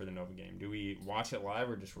Saturday for the Nova game? Do we watch it live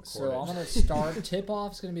or just record So it? I'm going to start.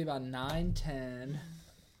 Tip-off's going to be about 9:10.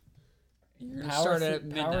 You're gonna start at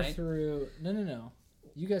Power midnight. through. No.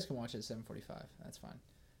 You guys can watch it at 7:45. That's fine.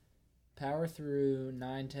 Power through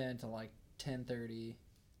 9:10 to like 10:30.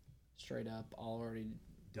 Straight up. Already.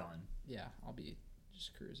 Done. Yeah, I'll be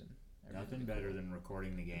just cruising. Nothing Everything better cool. than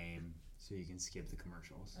recording the game so you can skip the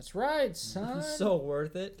commercials. That's right, son. So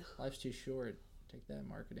worth it. Life's too short. Take that,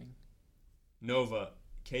 marketing. Nova,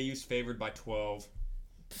 KU's favored by 12.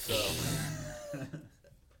 So.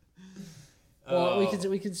 Well,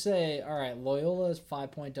 we could say, all right, Loyola's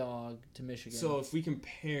 5-point dog to Michigan. So if we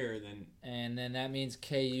compare, then And then that means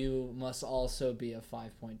KU must also be a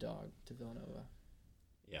 5-point dog to Villanova.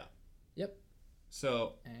 yeah. Yep.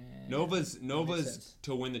 So And Nova's makes sense.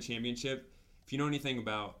 to win the championship. If you know anything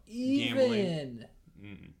about gambling,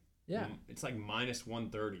 Even. Yeah. it's like minus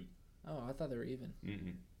 130. Oh, I thought they were even.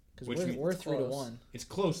 Which Because means we're 3 to close. 1. It's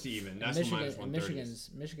close to even. That's And what minus 130 Michigan's is.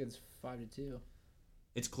 Michigan's 5-2.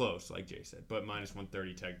 It's close, like Jay said, but minus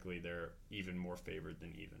 130 technically they're even more favored than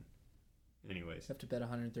even. Anyways, You have to bet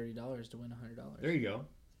 $130 to win $100. there you go.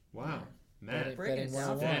 Wow, Matt. Breaking Betting it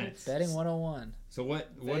down. 101. Stats. Betting 101. So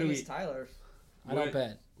what do we Vegas Tyler. I don't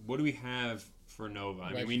bet. What do we have for Nova? I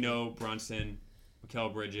mean, we Allegedly. know Brunson,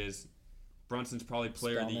 Mikal Bridges. Brunson's probably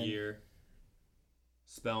player of the Spellman. year.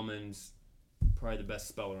 Spellman's probably the best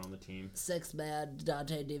speller on the team. Six man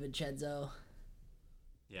Dante DiVincenzo.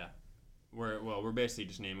 Yeah. We're basically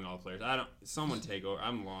just naming all the players. Someone take over.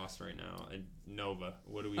 I'm lost right now. Nova.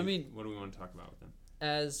 What do we want to talk about with them?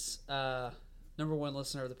 As number one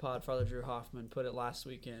listener of the pod, Father Drew Hoffman, put it last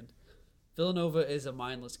weekend, Villanova is a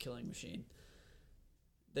mindless killing machine.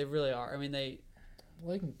 They really are. I mean,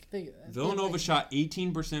 Villanova shot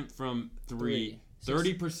 18% from three,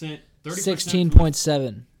 30%,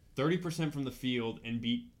 16.7. 30% from the field, and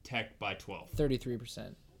beat Tech by 12.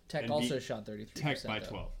 33%. Tech And also beat shot 33%. Tech by though.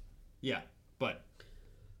 12. Yeah, but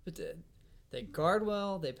they guard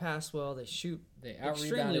well, they pass well, they shoot They extremely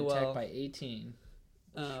out-rebounded well. Tech by 18.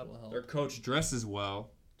 Which will help. their coach dresses well.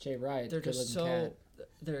 Jay Wright, They're good just looking cat.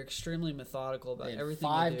 they're extremely methodical about They had everything.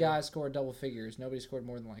 5 they do. guys scored double figures. Nobody scored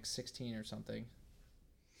more than like 16 or something.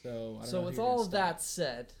 So I don't know So who with you're all gonna of that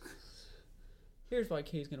said, here's why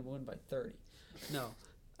K's going to win by 30. No.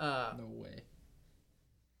 stop. No way.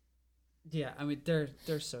 Yeah, I mean they're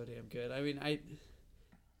so damn good. I mean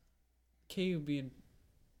KU being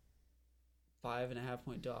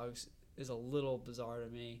 5.5-point dogs is a little bizarre to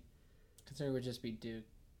me. Considering it would just be Duke,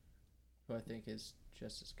 who I think is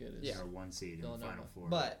just as good as Yeah. Our one seed in the Villanova. Final Four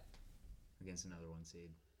But against another one seed.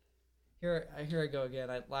 here I go again.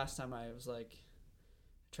 Last time I was like,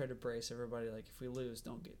 try to brace everybody. Like, if we lose,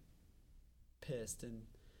 don't get pissed and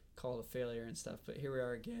call it a failure and stuff. But here we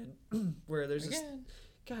are again, where there's this.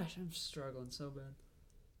 Gosh, I'm struggling so bad.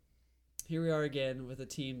 Here we are again with a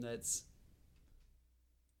team that's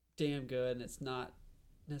damn good, and it's not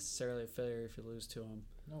necessarily a failure if you lose to them.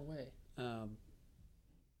 No way.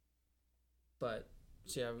 But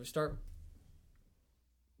so yeah, we start.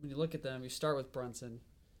 When you look at them, you start with Brunson,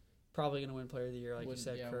 probably gonna win Player of the Year, like you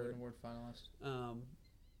said, Kurt. Wooden Award finalist. Um,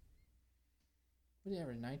 What do you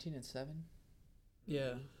average? 19 and 7.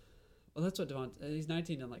 yeah. Well, that's what Devontae. He's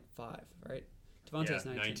 19 and like 5, right? Devontae's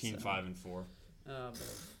 19, 5 and 4.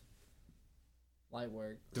 Light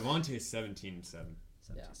work. Devontae's 17 and 7.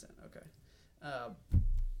 17 okay.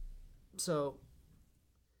 So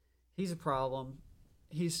he's a problem.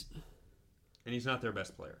 And he's not their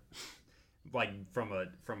best player. Like from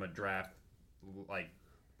a draft like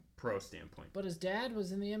pro standpoint. But his dad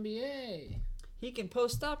was in the NBA. He can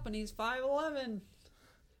post up and he's 5'11",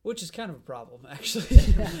 which is kind of a problem, actually.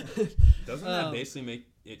 Doesn't that basically make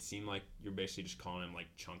it seem like you're basically just calling him like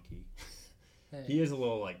chunky? Hey. He is a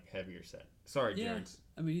little like heavier set. Sorry, Yeah, Jarens.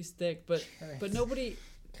 I mean, he's thick, but nobody.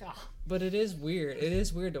 But it is weird. It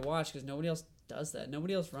is weird to watch because nobody else does that.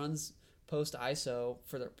 Nobody else runs post ISO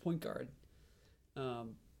for their point guard.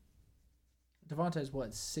 Devontae's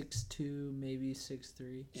what, 6'2", maybe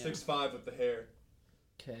 6'3"? Yeah. 6'5" with the hair.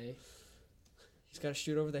 Okay. He's got to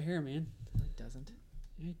shoot over the hair, man. No, he doesn't.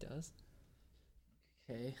 Yeah, he does.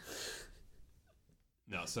 Okay.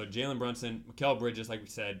 No, so Jalen Brunson, Mikal Bridges, like we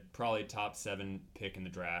said, probably top 7 pick in the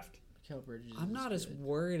draft. Mikal Bridges. I'm not is as good.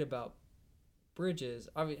 worried about Bridges.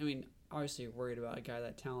 I mean, obviously you're worried about a guy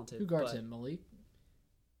that talented. Who guards but him? Malik?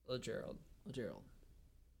 LeGerald. LeGerald.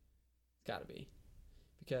 It's got to be.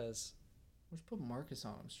 Because We'll just put Marcus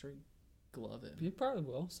on him. Straight glove him. he probably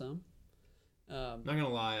will, some. Not going to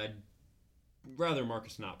lie, I'd rather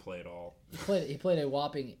Marcus not play at all. He played a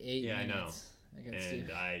whopping 8 Yeah, I know. minutes against you.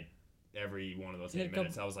 And every one of those He had 8 a couple-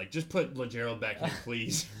 minutes, I was like, just put LeGerald back in,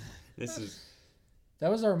 please. This is...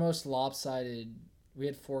 That was our most lopsided. We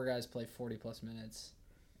had 4 guys play 40-plus minutes.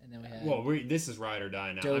 And then we had Well, this is ride or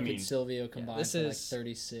die now. Doak I mean, and Silvio combined this for like is-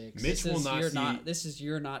 36. Mitch will not see... This is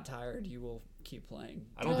you're not tired. You will keep playing.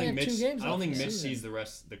 I don't They think have 2 Mitch. games I don't left think in the Mitch season.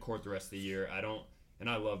 sees the court the rest of the year. And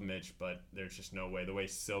I love Mitch, but there's just no way the way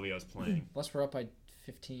Silvio's playing. Plus, we're up by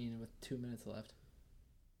 15 with 2 minutes left.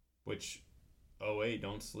 Which, oh wait,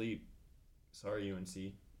 don't sleep. Sorry, UNC.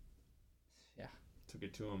 Yeah. Took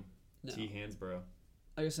it to him. No. T. Hansborough.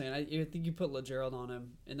 Like I was saying, I think you put LeGerald on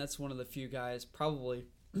him, and that's one of the few guys probably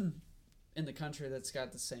in the country that's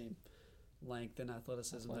got the same length and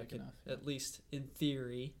athleticism that Athletic could, enough, yeah. at least in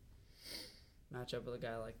theory, match up with a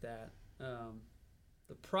guy like that.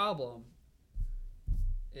 The problem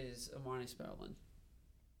is Amani Spellman.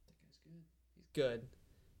 That guy's good. He's good.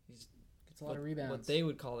 He's Gets a lot of rebounds. what they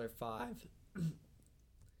would call their 5.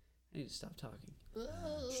 I need to stop talking.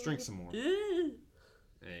 Just drink some more. Hey,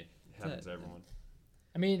 it happens to everyone.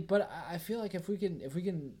 I mean, but I feel like if we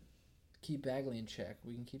can keep Bagley in check,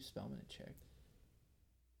 we can keep Spellman in check.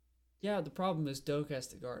 Yeah, the problem is Doak has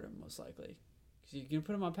to guard him, most likely. Because you going to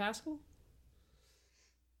put him on Pascal?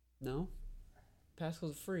 No?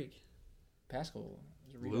 Pascal's a freak. Pascal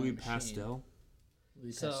is a Louis rebounding machine. Pastel.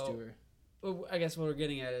 Louis So- Pasteur. Well, I guess what we're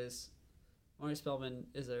getting at is Amani Spellman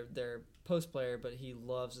is their post player, but he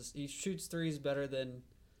loves this. He shoots threes better than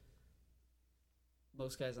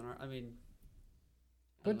most guys on our... I mean...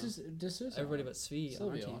 I But don't know. does Sousa Everybody on but Svi him. on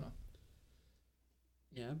our Silvio team. on him.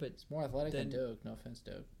 Yeah, but... It's more athletic than Then- Doak. No offense,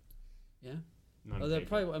 Doak. Yeah. None Oh, of they're paper.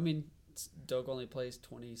 probably... I mean, Doak only plays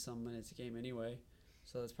 20-some minutes a game anyway,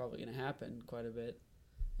 so that's probably going to happen quite a bit.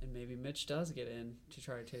 And maybe Mitch does get in to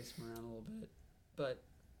try to chase him around a little bit. But...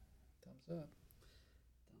 Thumbs up.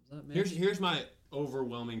 Thumbs up, man. Here's my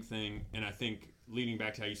overwhelming thing, and I think leading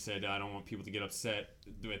back to how you said I don't want people to get upset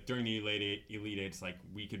during the Elite Eight. It's like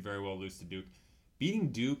we could very well lose to Duke. Beating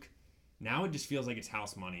Duke, now it just feels like it's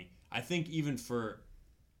house money. I think even for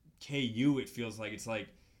KU, it feels like it's like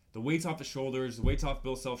the weight's off the shoulders, the weight's off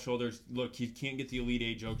Bill Self's shoulders. Look, he can't get the Elite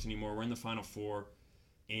Eight jokes anymore. We're in the Final Four,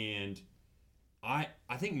 and I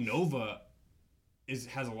think Nova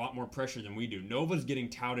has a lot more pressure than we do. Nova's getting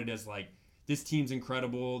touted as like, this team's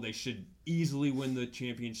incredible. They should easily win the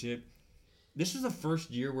championship. This is the first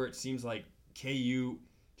year where it seems like KU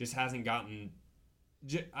just hasn't gotten...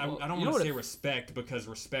 I don't want to say respect, because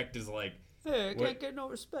respect is like... Hey, I can't get no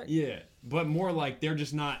respect. Yeah, but more like they're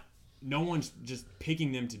just not... No one's just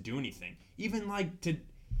picking them to do anything. Even like to...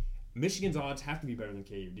 Michigan's odds have to be better than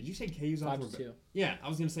KU. Did you say KU's odds were 5-2. better? Yeah, I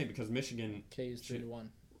was going to say because Michigan... KU's 3-1.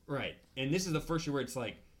 Right. And this is the first year where it's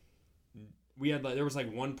like, we had there was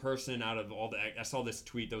like one person out of all the. I saw this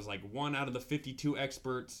tweet that was like one out of the 52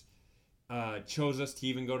 experts chose us to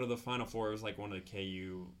even go to the Final Four. It was like one of the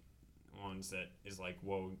KU ones that is like,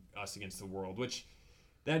 whoa, us against the world, which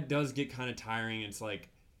that does get kind of tiring. It's like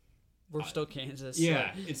We're still Kansas.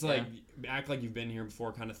 yeah, it's like act like you've been here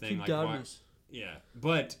before kind of thing. Like why, yeah,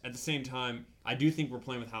 but at the same time, I do think we're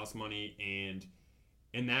playing with house money, and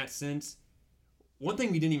in that sense, one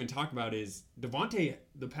thing we didn't even talk about is Devontae.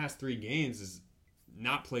 The past 3 games is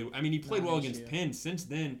not played. I mean, he played well against Penn. Since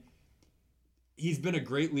then, he's been a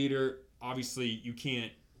great leader. Obviously, you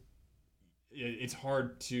can't. It's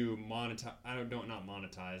hard to monetize. Not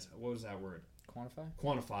monetize. What was that word?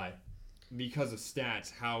 Quantify, because of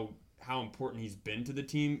stats. How important he's been to the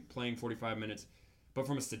team, playing 45 minutes. But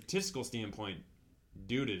from a statistical standpoint,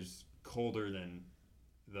 dude is colder than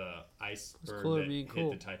the iceberg that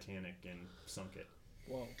hit the Titanic and sunk it.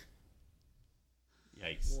 Whoa.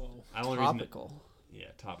 Yikes. Whoa. Topical.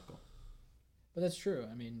 Topical. But that's true.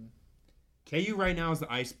 I mean, KU right now is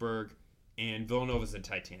the iceberg, and Villanova's the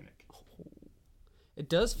Titanic. It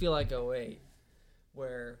does feel like 08,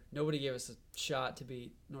 where nobody gave us a shot to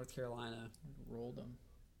beat North Carolina. Rolled them.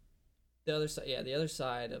 The other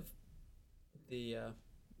side of the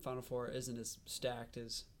Final Four isn't as stacked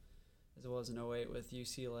as it was in 08 with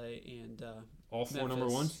UCLA and all 4 Memphis.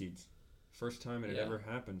 number 1 seeds. First time it had ever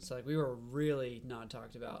happened. It's like we were really not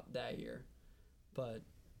talked about that year. But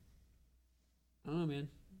I don't know, man.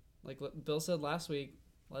 Like Bill said last week,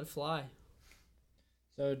 let it fly.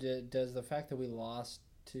 So does the fact that we lost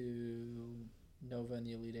to Nova in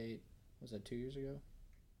the Elite Eight, was that 2 years ago?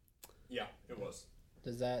 Yeah, it was.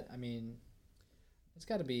 Does that, I mean, it's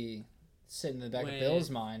got to be sitting in the back of Bill's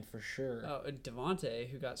mind for sure. Oh, Devontae,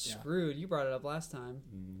 who got screwed. You brought it up last time,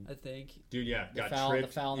 I think. Dude, got tripped.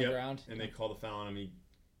 The foul on the ground. And they call the foul on him.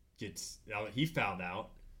 He fouled out.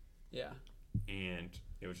 Yeah. And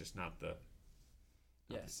it was just not the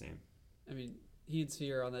same. I mean, he and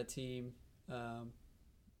Sphere are on that team. Gosh,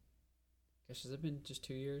 has it been just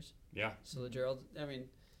 2 years? Yeah. So Gerald, I mean,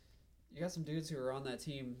 you got some dudes who are on that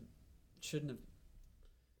team shouldn't have.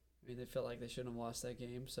 I mean, they felt like they shouldn't have lost that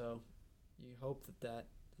game. So you hope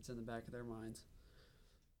that's in the back of their minds.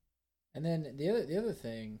 And then the other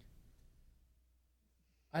thing,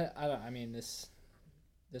 I mean this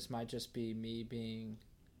might just be me being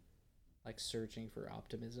like searching for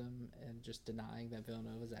optimism and just denying that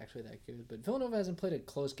Villanova is actually that good. But Villanova hasn't played a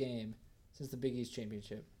close game since the Big East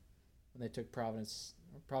championship when they took Providence.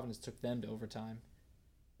 Providence took them to overtime,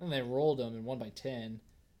 and they rolled them and won by 10.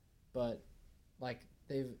 But like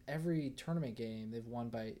every tournament game they've won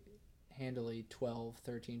by handily 12,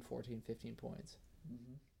 13, 14, 15 points.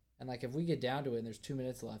 Mm-hmm. And like if we get down to it and there's 2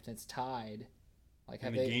 minutes left and it's tied, like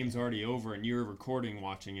and the game's already over and you're recording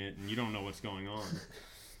watching it and you don't know what's going on.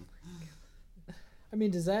 I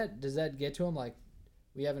mean, does that get to them? Like,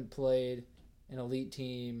 we haven't played an elite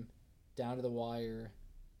team down to the wire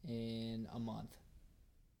in a month.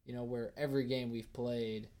 You know, where every game we've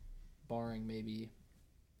played, barring maybe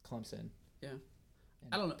Clemson. Yeah.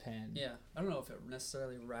 I don't know. Penn. Yeah. I don't know if it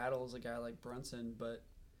necessarily rattles a guy like Brunson, but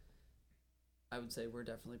I would say we're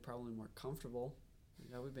definitely probably more comfortable.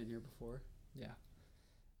 Yeah, we've been here before. Yeah.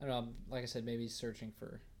 I don't know. Like I said, maybe searching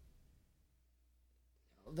for.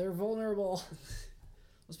 They're vulnerable.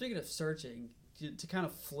 Well, speaking of searching, to kind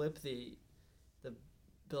of flip the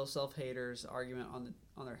Bill self-haters argument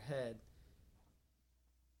on their head,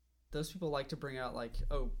 those people like to bring out like,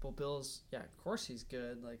 oh, well, Bill's, yeah, of course he's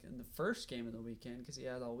good, like in the first game of the weekend because he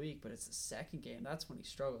had all week, but it's the second game. That's when he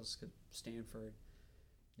struggles because Stanford,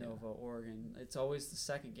 Nova, Oregon. It's always the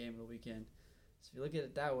second game of the weekend. So if you look at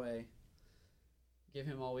it that way, give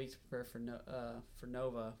him all week to prepare for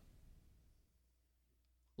Nova.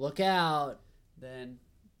 Look out. Then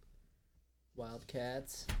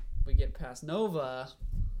Wildcats. we get past Nova.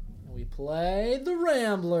 And we play the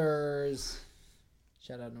Ramblers.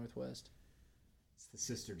 Shout out Northwest. It's the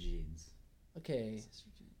Sister Jeans. Okay. Sister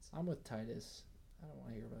Jeans. I'm with Titus. I don't want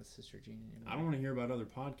to hear about Sister Jean anymore. I don't want to hear about other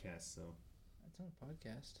podcasts, though. That's not a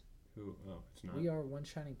podcast. Who? Oh, it's not. We are One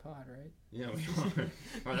Shining Pod, right? Yeah, we are.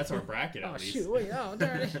 Oh, that's our bracket, at least. Shoot. Wait,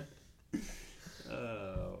 darn it.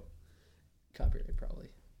 Copyright, probably.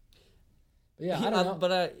 But yeah, I don't know.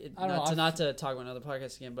 But not to talk about another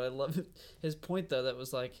podcast again, but I love his point, though, that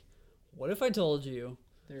was like, what if I told you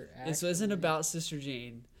this isn't about Sister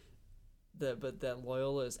Jean, but that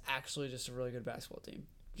Loyola is actually just a really good basketball team?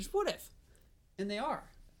 Just what if? And they are.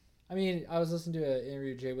 I mean, I was listening to an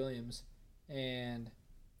interview with Jay Williams, and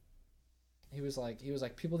he was like,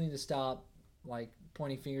 people need to stop like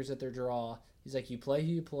pointing fingers at their draw. He's like, you play who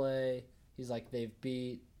you play. He's like, they've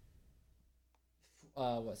beat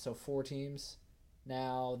So 4 teams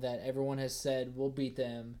now that everyone has said we'll beat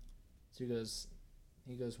them. So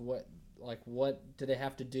he goes, what do they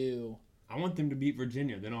have to do? I want them to beat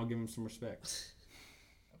Virginia. Then I'll give them some respect.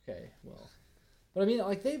 Okay, well, but I mean,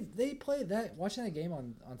 like they played that. Watching that game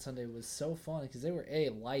on Sunday was so fun because they were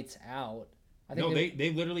lights out.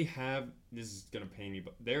 They literally have. This is gonna pain me,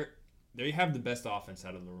 but they have the best offense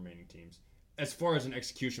out of the remaining teams as far as an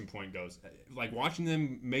execution point goes. Like watching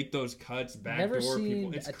them make those cuts, backdoor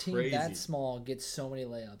people, it's a team crazy. that small get so many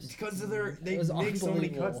layups. It's because they make so many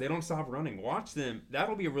cuts. They don't stop running. Watch them.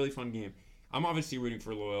 That'll be a really fun game. I'm obviously rooting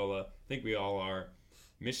for Loyola. I think we all are.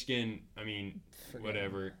 Michigan. I mean,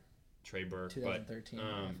 whatever. Trey Burke. 2013.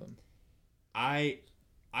 But I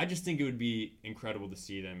just think it would be incredible to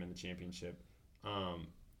see them in the championship.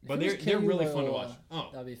 But they're really fun to watch. Oh,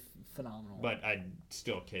 that'd be phenomenal. But I'd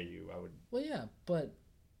still KU. I would. Well, yeah, but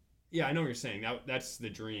yeah, I know what you're saying. That's the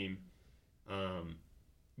dream.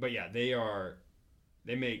 But yeah,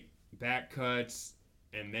 they make back cuts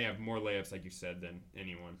and they have more layups, like you said, than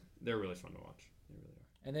anyone. They're really fun to watch. They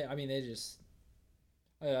really are. And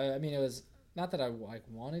it was not that I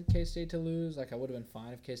wanted K-State to lose. Like I would have been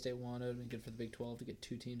fine if K-State won. It would have been good for the Big 12 to get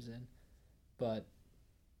 2 teams in, but.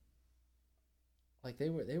 Like they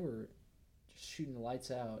were just shooting the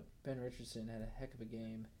lights out. Ben Richardson had a heck of a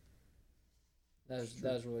game. That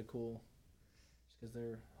was really cool. Just because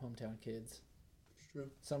they're hometown kids. It's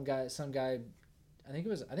true. Some guy. I think it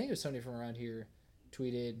was somebody from around here,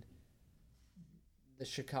 tweeted. The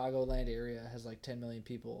Chicagoland area has like 10 million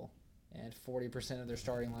people, and 40% of their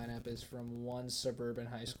starting lineup is from one suburban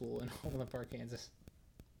high school in Overland Park, Kansas.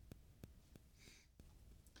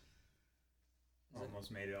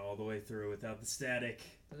 Almost made it all the way through without the static.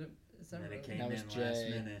 Is that And then really? it came That in was last Jay.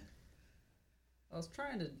 minute. I was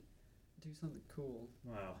trying to do something cool.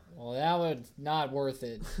 Wow. Well, that was not worth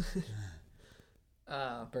it.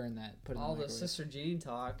 Uh, Burn that. Put it in all the the microwave. Sister Jean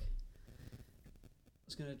talk. I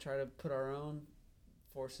was gonna try to put our own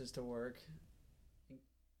forces to work and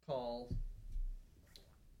call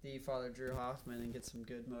the Father Drew Hoffman and get some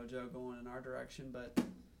good mojo going in our direction, but if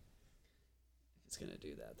it's gonna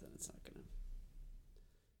do that, then it's not gonna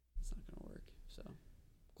work. So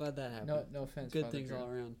glad that happened. No offense. Good Father things Drew. all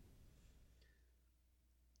around.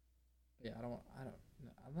 Yeah, I don't.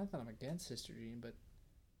 I'm not that I'm against Sister Jean, but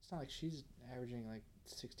it's not like she's averaging like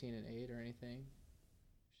 16 and 8 or anything.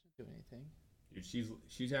 She's not doing anything. Dude,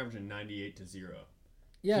 she's averaging 98 to 0.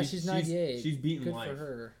 Yeah, she's 98. She's beating Good life. for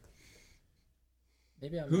her.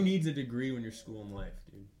 Maybe I'm. Who needs a degree when you're schooling life,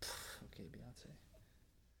 dude? Okay, Beyonce.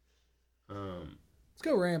 Um, Let's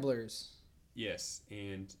go Ramblers. yes,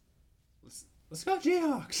 and let's go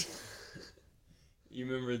Jayhawks. You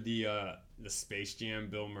remember the Space Jam?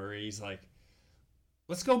 Bill Murray's like,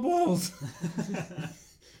 "Let's go Bulls."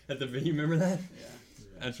 You remember that? Yeah.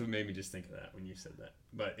 That's what made me just think of that when you said that.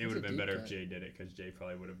 But it That's would have a been deep better cut. if Jay did it, because Jay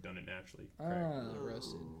probably would have done it naturally.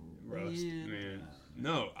 Roasted. Roast, man. man.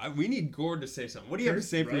 No, we need Gord to say something. What do you have to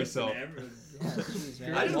say for yourself? Yeah, jeez,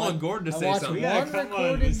 man. I just want Gord to I say watched something. We gotta One come on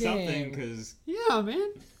recorded with something game. because Yeah,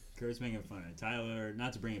 man. Kurt's making fun of Tyler.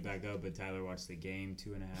 Not to bring it back up, but Tyler watched the game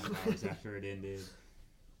 2.5 hours after it ended.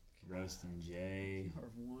 Roasting Jay. Or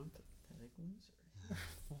one pathetic loser.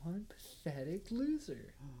 One pathetic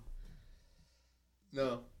loser.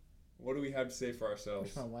 No. What do we have to say for ourselves?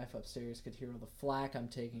 Wish my wife upstairs could hear all the flack I'm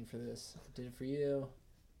taking for this. Did it for you.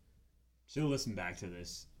 She'll listen back to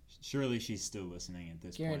this. Surely she's still listening at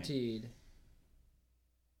this point. Guaranteed.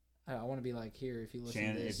 I want to be like, here, if you listen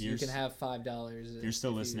Shannon, to this, if you you're can s- have $5. If you're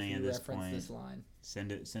still listening at this reference point, this line.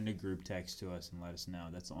 Send a group text to us and let us know.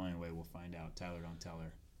 That's the only way we'll find out. Tyler, don't tell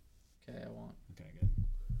her. Okay, I won't. Okay, good.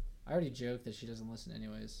 I already joked that she doesn't listen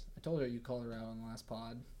anyways. I told her you called her out on the last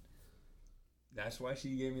pod. That's why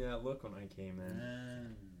she gave me that look when I came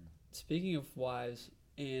in. Speaking of wives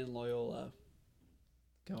and Loyola,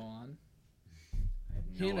 Go on. I have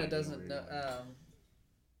no Hannah idea doesn't where know. you're going.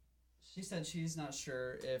 She said she's not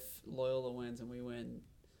sure if Loyola wins and we win,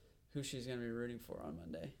 who she's going to be rooting for on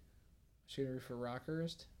Monday. She gonna root for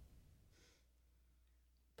Rockhurst?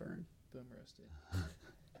 Burn. Boom roasted.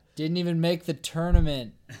 Didn't even make the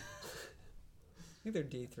tournament. I think they're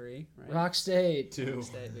D3, right? Rock State. Two.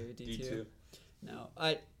 State, maybe D2. D2. No,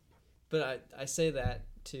 but I say that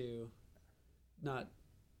to not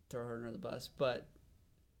throw her under the bus, but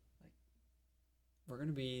like we're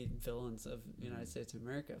gonna be villains of the United States of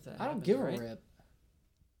America if that I don't happens, give right? a rip.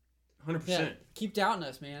 100%. Yeah, keep doubting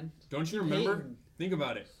us, man. Don't you Keep remember? hating. Think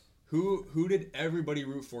about it. Who did everybody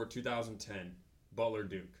root for 2010? Butler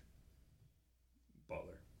Duke.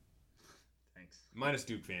 Butler. Thanks. Minus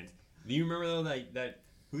Duke fans. Do you remember though that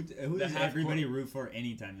Who The does half everybody root for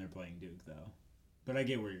anytime they're playing Duke, though? But I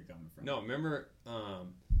get where you're coming from. No, remember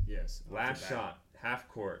Yes. last shot, half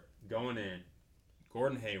court, going in.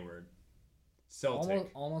 Gordon Hayward, Celtic,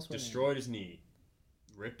 Almost went in. destroyed his knee,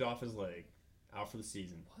 ripped off his leg, out for the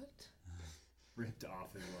season. What? Ripped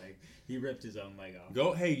off his leg. He ripped his own leg off.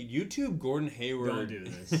 Go, hey, YouTube Gordon Hayward. Don't do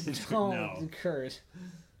this. Don't, No. Kurt.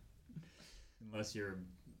 Unless you're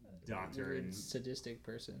a doctor You're a and sadistic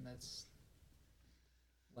person that's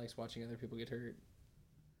likes watching other people get hurt.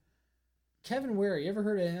 Kevin Ware, you ever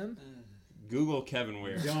heard of him? Google Kevin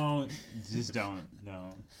Ware. don't.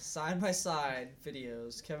 No. Side by side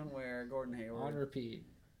videos. Kevin Ware, Gordon On Hayward, repeat.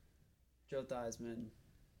 Joe Theismann.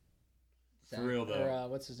 For real, though. Or,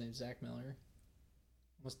 what's his name? Zach Miller.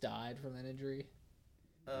 Almost died from that injury.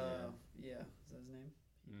 Yeah. Is that his name?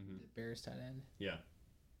 Mm-hmm. Bears tight end. Yeah,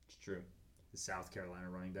 it's true. The South Carolina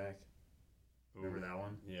running back. Remember that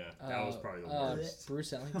one? Yeah. That was probably the worst.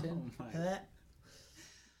 Bruce Ellington. Oh my.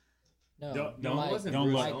 No, Don't- No, Mike, it wasn't don't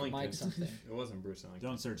Bruce look. Ellington. Mike something. It wasn't Bruce Ellington.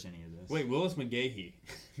 Don't search any of this. Wait, Willis McGahee.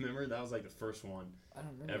 Remember? That was like the first one I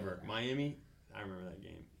don't remember. ever. that. Miami. I remember that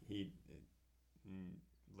game.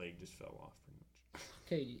 Leg just fell off pretty much.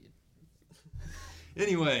 Okay,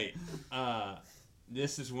 Anyway,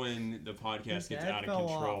 this is when the podcast His gets head out of fell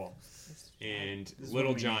control. And This is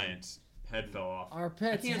Little what we Giants head fell off. our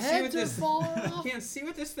pet's can't see heads what are this- falling I off. can't see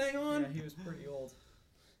what this thing on. Yeah, he was pretty old.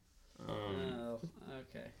 Oh,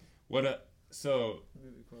 okay. What a so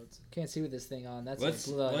Movie quotes. Can't see with this thing on. That's Let's-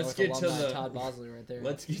 like Blue Island let's North get to alumni the- Todd Bosley right there.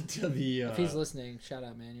 let's get to the. if he's listening, shout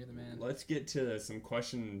out, man. You're the man. Let's get to some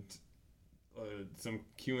questions, some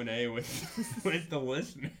Q&A with with the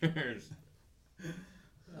listeners.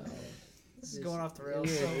 This is going off the rails.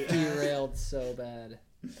 We So were fast. derailed so bad.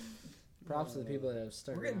 Props to the people that have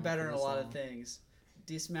stuck We're getting around better for in a this lot long. of things.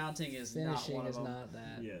 Dismounting is not Finishing one of is them. not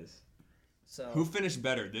that. Yes. So Who finished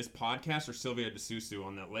better, this podcast or Sylvia DeSusu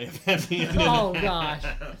on that layup at the end? Oh gosh,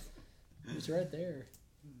 it's right there.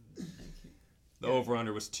 The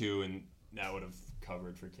over/under was 2, and that would have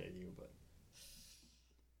covered for KU. But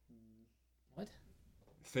What?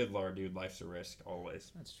 Fiddler, dude, life's a risk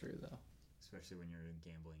always. That's true though. Especially when you're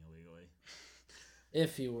gambling illegally.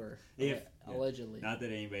 If you were, If- allegedly, Not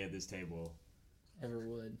that anybody at this table ever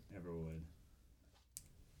would. ever would.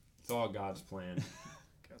 It's all God's plan.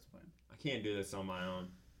 God's plan. I can't do this on my own.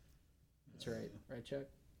 That's right, right, Chuck.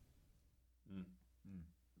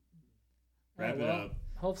 Wrap Alright, it well, up.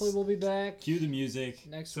 Hopefully, we'll be back Cue the music.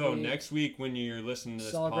 next So week. next week when you're listening to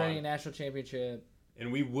this celebrating a pod, national championship.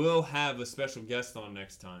 and we will have a special guest on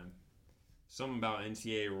next time. Something about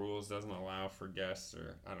NCAA rules doesn't allow for guests,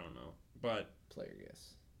 or I don't know, but Player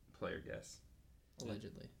guess, player guests.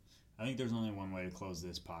 allegedly. I think there's only one way to close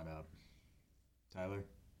this pod up. Tyler?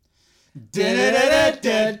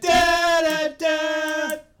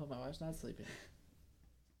 Hope my wife's not sleeping.